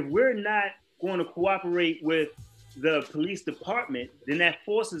we're not going to cooperate with the police department, then that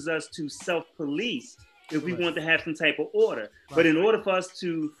forces us to self-police if we want to have some type of order. Right. But in order for us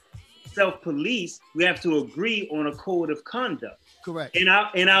to self-police, we have to agree on a code of conduct. Correct. In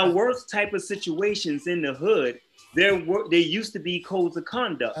our worst type of situations in the hood, there used to be codes of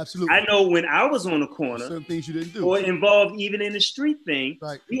conduct. Absolutely. I know when I was on the corner, certain things you didn't do, or involved even in the street thing,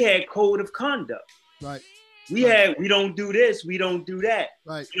 we had code of conduct. Right. We don't do this, we don't do that.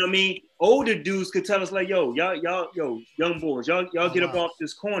 Right. You know what I mean? Older dudes could tell us like, y'all, young boys, y'all get up off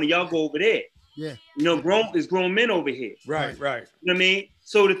this corner, y'all go over there. Yeah. You know, grown men over here. Right. You know what I mean?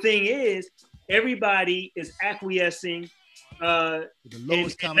 So the thing is, everybody is acquiescing and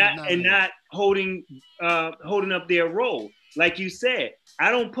not holding up their role. Like you said,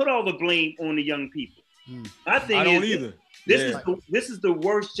 I don't put all the blame on the young people. I don't either. This is the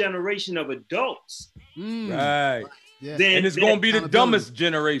worst generation of adults. Right. Yeah. And it's going to be the dumbest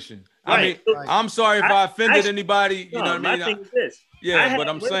generation. Right. I mean, I'm sorry if I offended anybody. You know what I mean? My thing is this. Yeah, but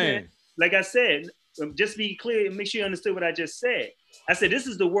I'm saying. Like I said, just be clear, make sure you understood what I just said. I said, this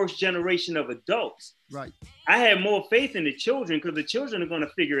is the worst generation of adults. Right. I had more faith in the children because the children are going to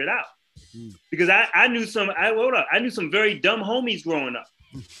figure it out. Because I knew some very dumb homies growing up.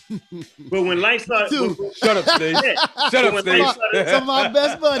 But when life started, shut up, Steve. Shut up, Steve. Some of my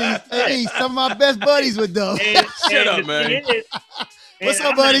best buddies. Hey, some of my best buddies were dumb. Shut up, man. What's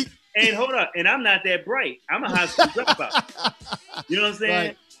up, buddy? And hold up, and I'm not that bright. I'm a high school dropout. You know what I'm saying?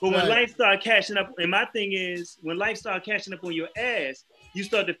 Right. But when life started catching up, and my thing is, when life started catching up on your ass, you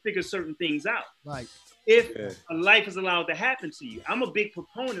start to figure certain things out. Right. If a life is allowed to happen to you, I'm a big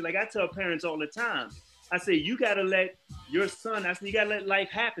proponent. Like I tell parents all the time, I say, you got to let your son, you got to let life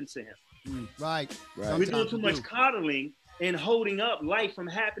happen to him. Right. We're doing too much coddling and holding up life from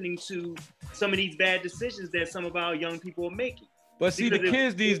happening to some of these bad decisions that some of our young people are making. But see, the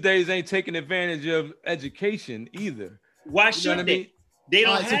kids these days ain't taking advantage of education either. Why should they? I mean? They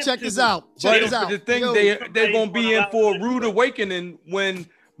don't have so check to. this out. The thing, they're going to be in for a rude awakening when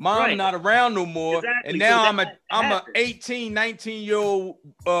mom's not around no more. Exactly. And now I'm a 18,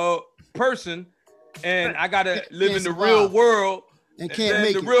 19-year-old person, and I got to live in the real world. And can't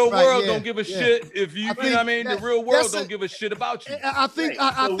make the real world don't give a shit if you, you know what I mean? The real world don't give a shit about you. I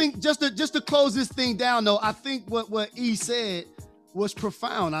think just to close this thing down though, I think what E said was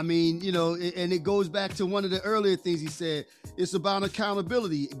profound. I mean, you know, and it goes back to one of the earlier things he said. It's about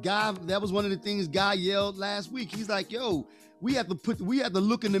accountability. Guy, that was one of the things Guy yelled last week. He's like, yo, we have to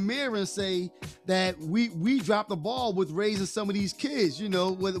look in the mirror and say that we dropped the ball with raising some of these kids, you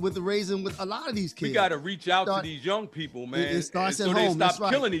know, with the raising with a lot of these kids. We got to reach out to these young people, man. It starts at so home. They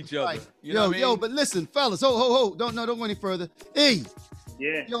stop killing each other. Right. You know what I mean? But listen, fellas, don't go any further. Hey,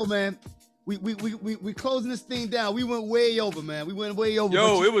 yo, man. We closing this thing down. We went way over, man. We went way over.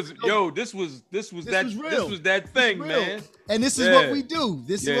 This was that thing, man. And this is what we do.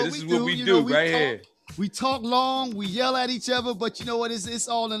 This is what we do right here. We talk long, we yell at each other, but you know what? It's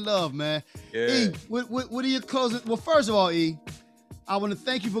all in love, man. Yeah. E, what are your closing? Well, first of all, E, I want to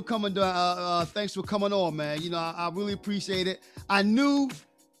thank you for coming. Thanks for coming on, man. You know, I really appreciate it. I knew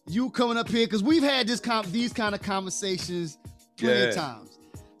you coming up here because we've had these kind of conversations plenty of times.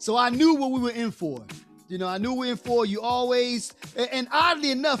 So I knew what we were in for. You know, I knew we were in for. You always, and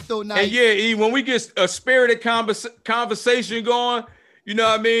oddly enough, though, now. And yeah, E, when we get a spirited conversation going, you know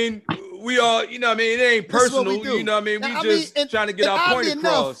what I mean? We all, you know what I mean? It ain't personal, you know what I mean? We just trying to get our point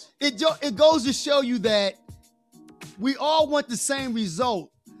across. It goes to show you that we all want the same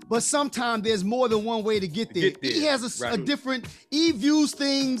result, but sometimes there's more than one way to get there. He has a different, he views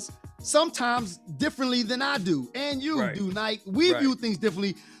things sometimes differently than I do, and you do, Nike. We view things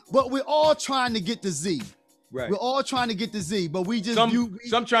differently, but we're all trying to get to Z. Right. We're all trying to get to Z, but we just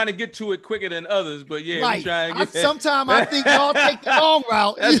some trying to get to it quicker than others, but yeah, we trying to get there. Sometimes I think y'all take the long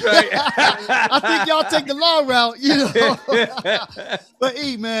route. That's right. I think y'all take the long route, you know. But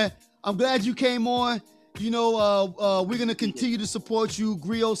E, man, I'm glad you came on. You know, we're gonna continue to support you,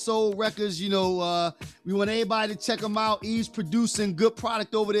 Griot Soul Records. You know, we want everybody to check them out. E's producing good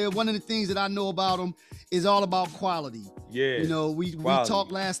product over there. One of the things that I know about him is all about quality. Yeah. You know, we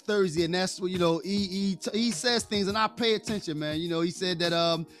talked last Thursday, and that's what, you know, he says things, and I pay attention, man. You know, he said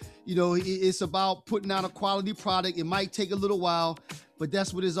that you know, it's about putting out a quality product. It might take a little while, but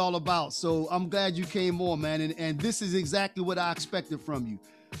that's what it's all about. So I'm glad you came on, man, and this is exactly what I expected from you.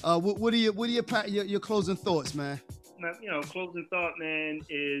 What are your closing thoughts, man? You know, closing thought, man,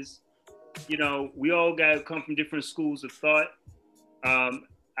 is, you know, we all got to come from different schools of thought. I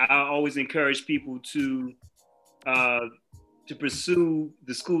always encourage people to pursue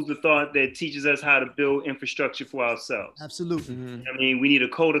the schools of thought that teaches us how to build infrastructure for ourselves. Absolutely. Mm-hmm. I mean, we need a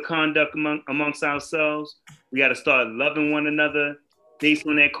code of conduct amongst ourselves. We got to start loving one another based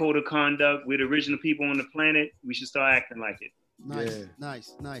on that code of conduct. We're the original people on the planet. We should start acting like it.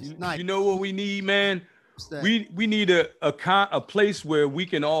 Nice. You know what we need, man? We need a place where we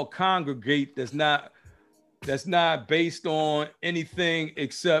can all congregate that's not based on anything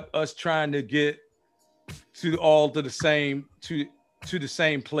except us trying to get to the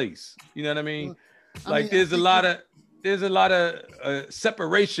same place. You know what I mean? Well, there's a lot of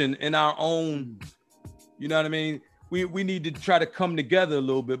separation in our own, you know what I mean? We need to try to come together a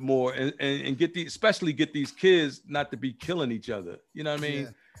little bit more and especially get these kids not to be killing each other. You know what I mean? Yeah.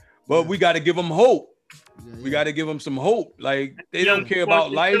 But we got to give them hope. Yeah. We got to give them some hope. Like, they don't care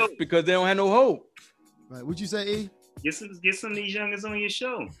about life because they don't have no hope. Right. What'd you say, E? Get some of these youngers on your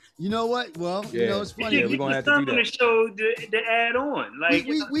show. You know what? Well, you know, it's funny. Yeah, we're gonna have to do that. The show to add on. Like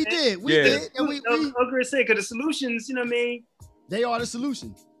we did. And we agree say, because the solutions, you know what I mean? They are the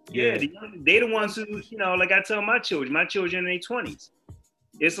solution. Yeah, they the ones who, you know, like I tell my children in their 20s.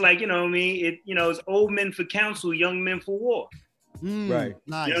 It's like, you know what I mean? It's old men for counsel, young men for war. Right.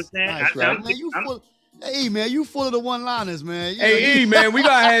 Nice. You know what I'm saying? Hey, man, you full of the one-liners, man. Hey, E, man, we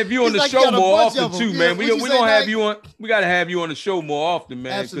gotta have you on the show more often too, man. We gonna have you on. We gotta have you on the show more often,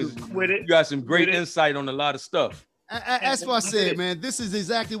 man, because you got some great insight on a lot of stuff. That's what I said, man. This is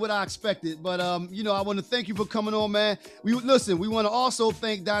exactly what I expected. But you know, I want to thank you for coming on, man. We want to also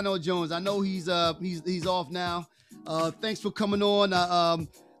thank Dino Jones. I know he's off now. Thanks for coming on.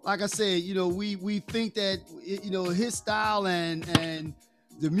 Like I said, you know, we think that, you know, his style and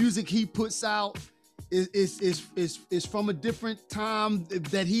the music he puts out is from a different time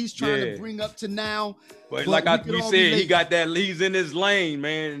that he's trying to bring up to now. But like we said, he got that. He's in his lane,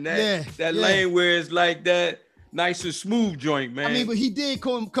 man. That lane where it's like that nice and smooth joint, man. I mean, but he did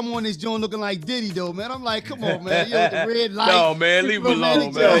come on this joint looking like Diddy, though, man. I'm like, come on, man. Yo, the red light. No, man, leave him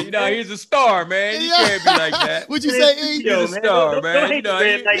alone, man. You know, he's a star, man. You can't be like that. What'd you say, E? He's a star, man. You know,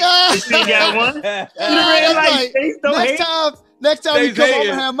 you got one. Red light. Next time you come over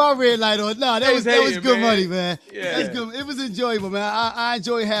and have my red light on. No, that was good money, man. Yeah. That's good. It was enjoyable, man. I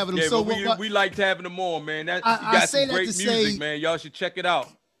enjoy having them. Yeah, so we liked having them on, man. You got some great music, man. Y'all should check it out.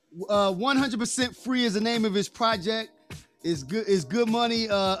 100% Free is the name of his project. It's good money.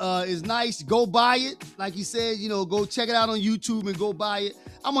 It's nice. Go buy it. Like he said, you know, go check it out on YouTube and go buy it.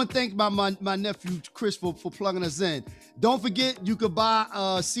 I'm gonna thank my nephew Chris for plugging us in. Don't forget, you could buy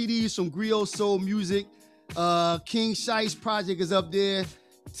CDs from Griot Soul Music. King Shice project is up there.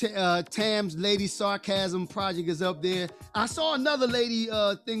 Tam's Lady Sarcasm project is up there. I saw another lady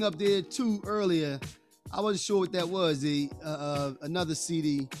thing up there too earlier. I wasn't sure what that was. Another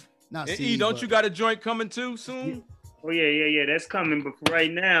CD, not CD. Don't you got a joint coming too soon? Oh yeah. That's coming. But for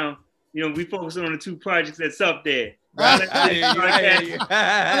right now, you know, we focus on the two projects that's up there. I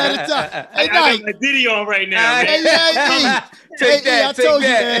got my Diddy on right now. Take that. I told you,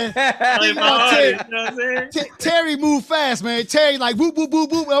 man. Terry moved fast, man. Terry like whoop, whoop,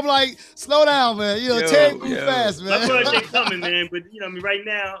 whoop, whoop. I'm like, slow down, man. You know, Terry moved fast, man. My birthday coming, man. But you know, I mean, right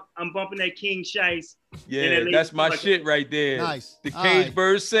now I'm bumping that King Shice. Yeah, that's my shit right there. Nice. The Cage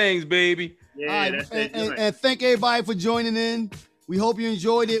Bird sings, baby. Yeah, and thank everybody for joining in. We hope you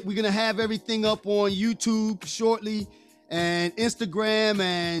enjoyed it. We're gonna have everything up on YouTube shortly, and Instagram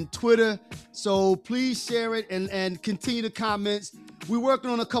and Twitter. So please share it and continue the comments. We're working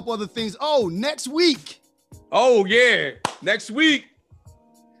on a couple other things. Oh, next week. Oh yeah, next week.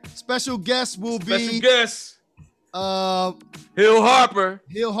 Special guest will be Hill Harper.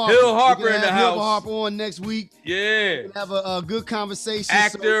 Hill Harper in the house. Hill Harper on next week. Yeah. We'll have a good conversation.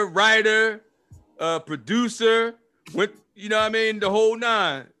 Actor, writer, producer. You know what I mean? The whole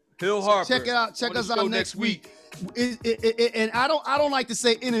nine. Hill Harper. Check it out. Check us out next week. And I don't like to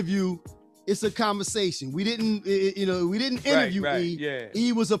say interview. It's a conversation. We didn't interview E. Yeah.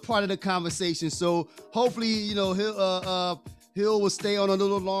 E was a part of the conversation. So hopefully, Hill will stay on a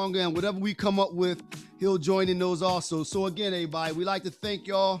little longer, and whatever we come up with, he'll join in those also. So again, everybody, we like to thank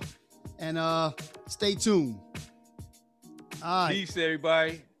y'all, and stay tuned. All right. Peace,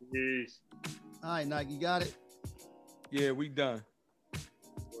 everybody. Peace. All right, Nike, got it? Yeah, we done.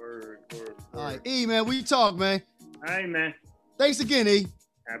 Word. All right, E, man, we talk, man. All right, man. Thanks again, E.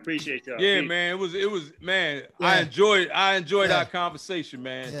 I appreciate y'all. Yeah, Peace. man. It was, man. Yeah. I enjoyed our conversation,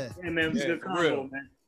 man. Yeah. Yeah, man. It was a good combo, man.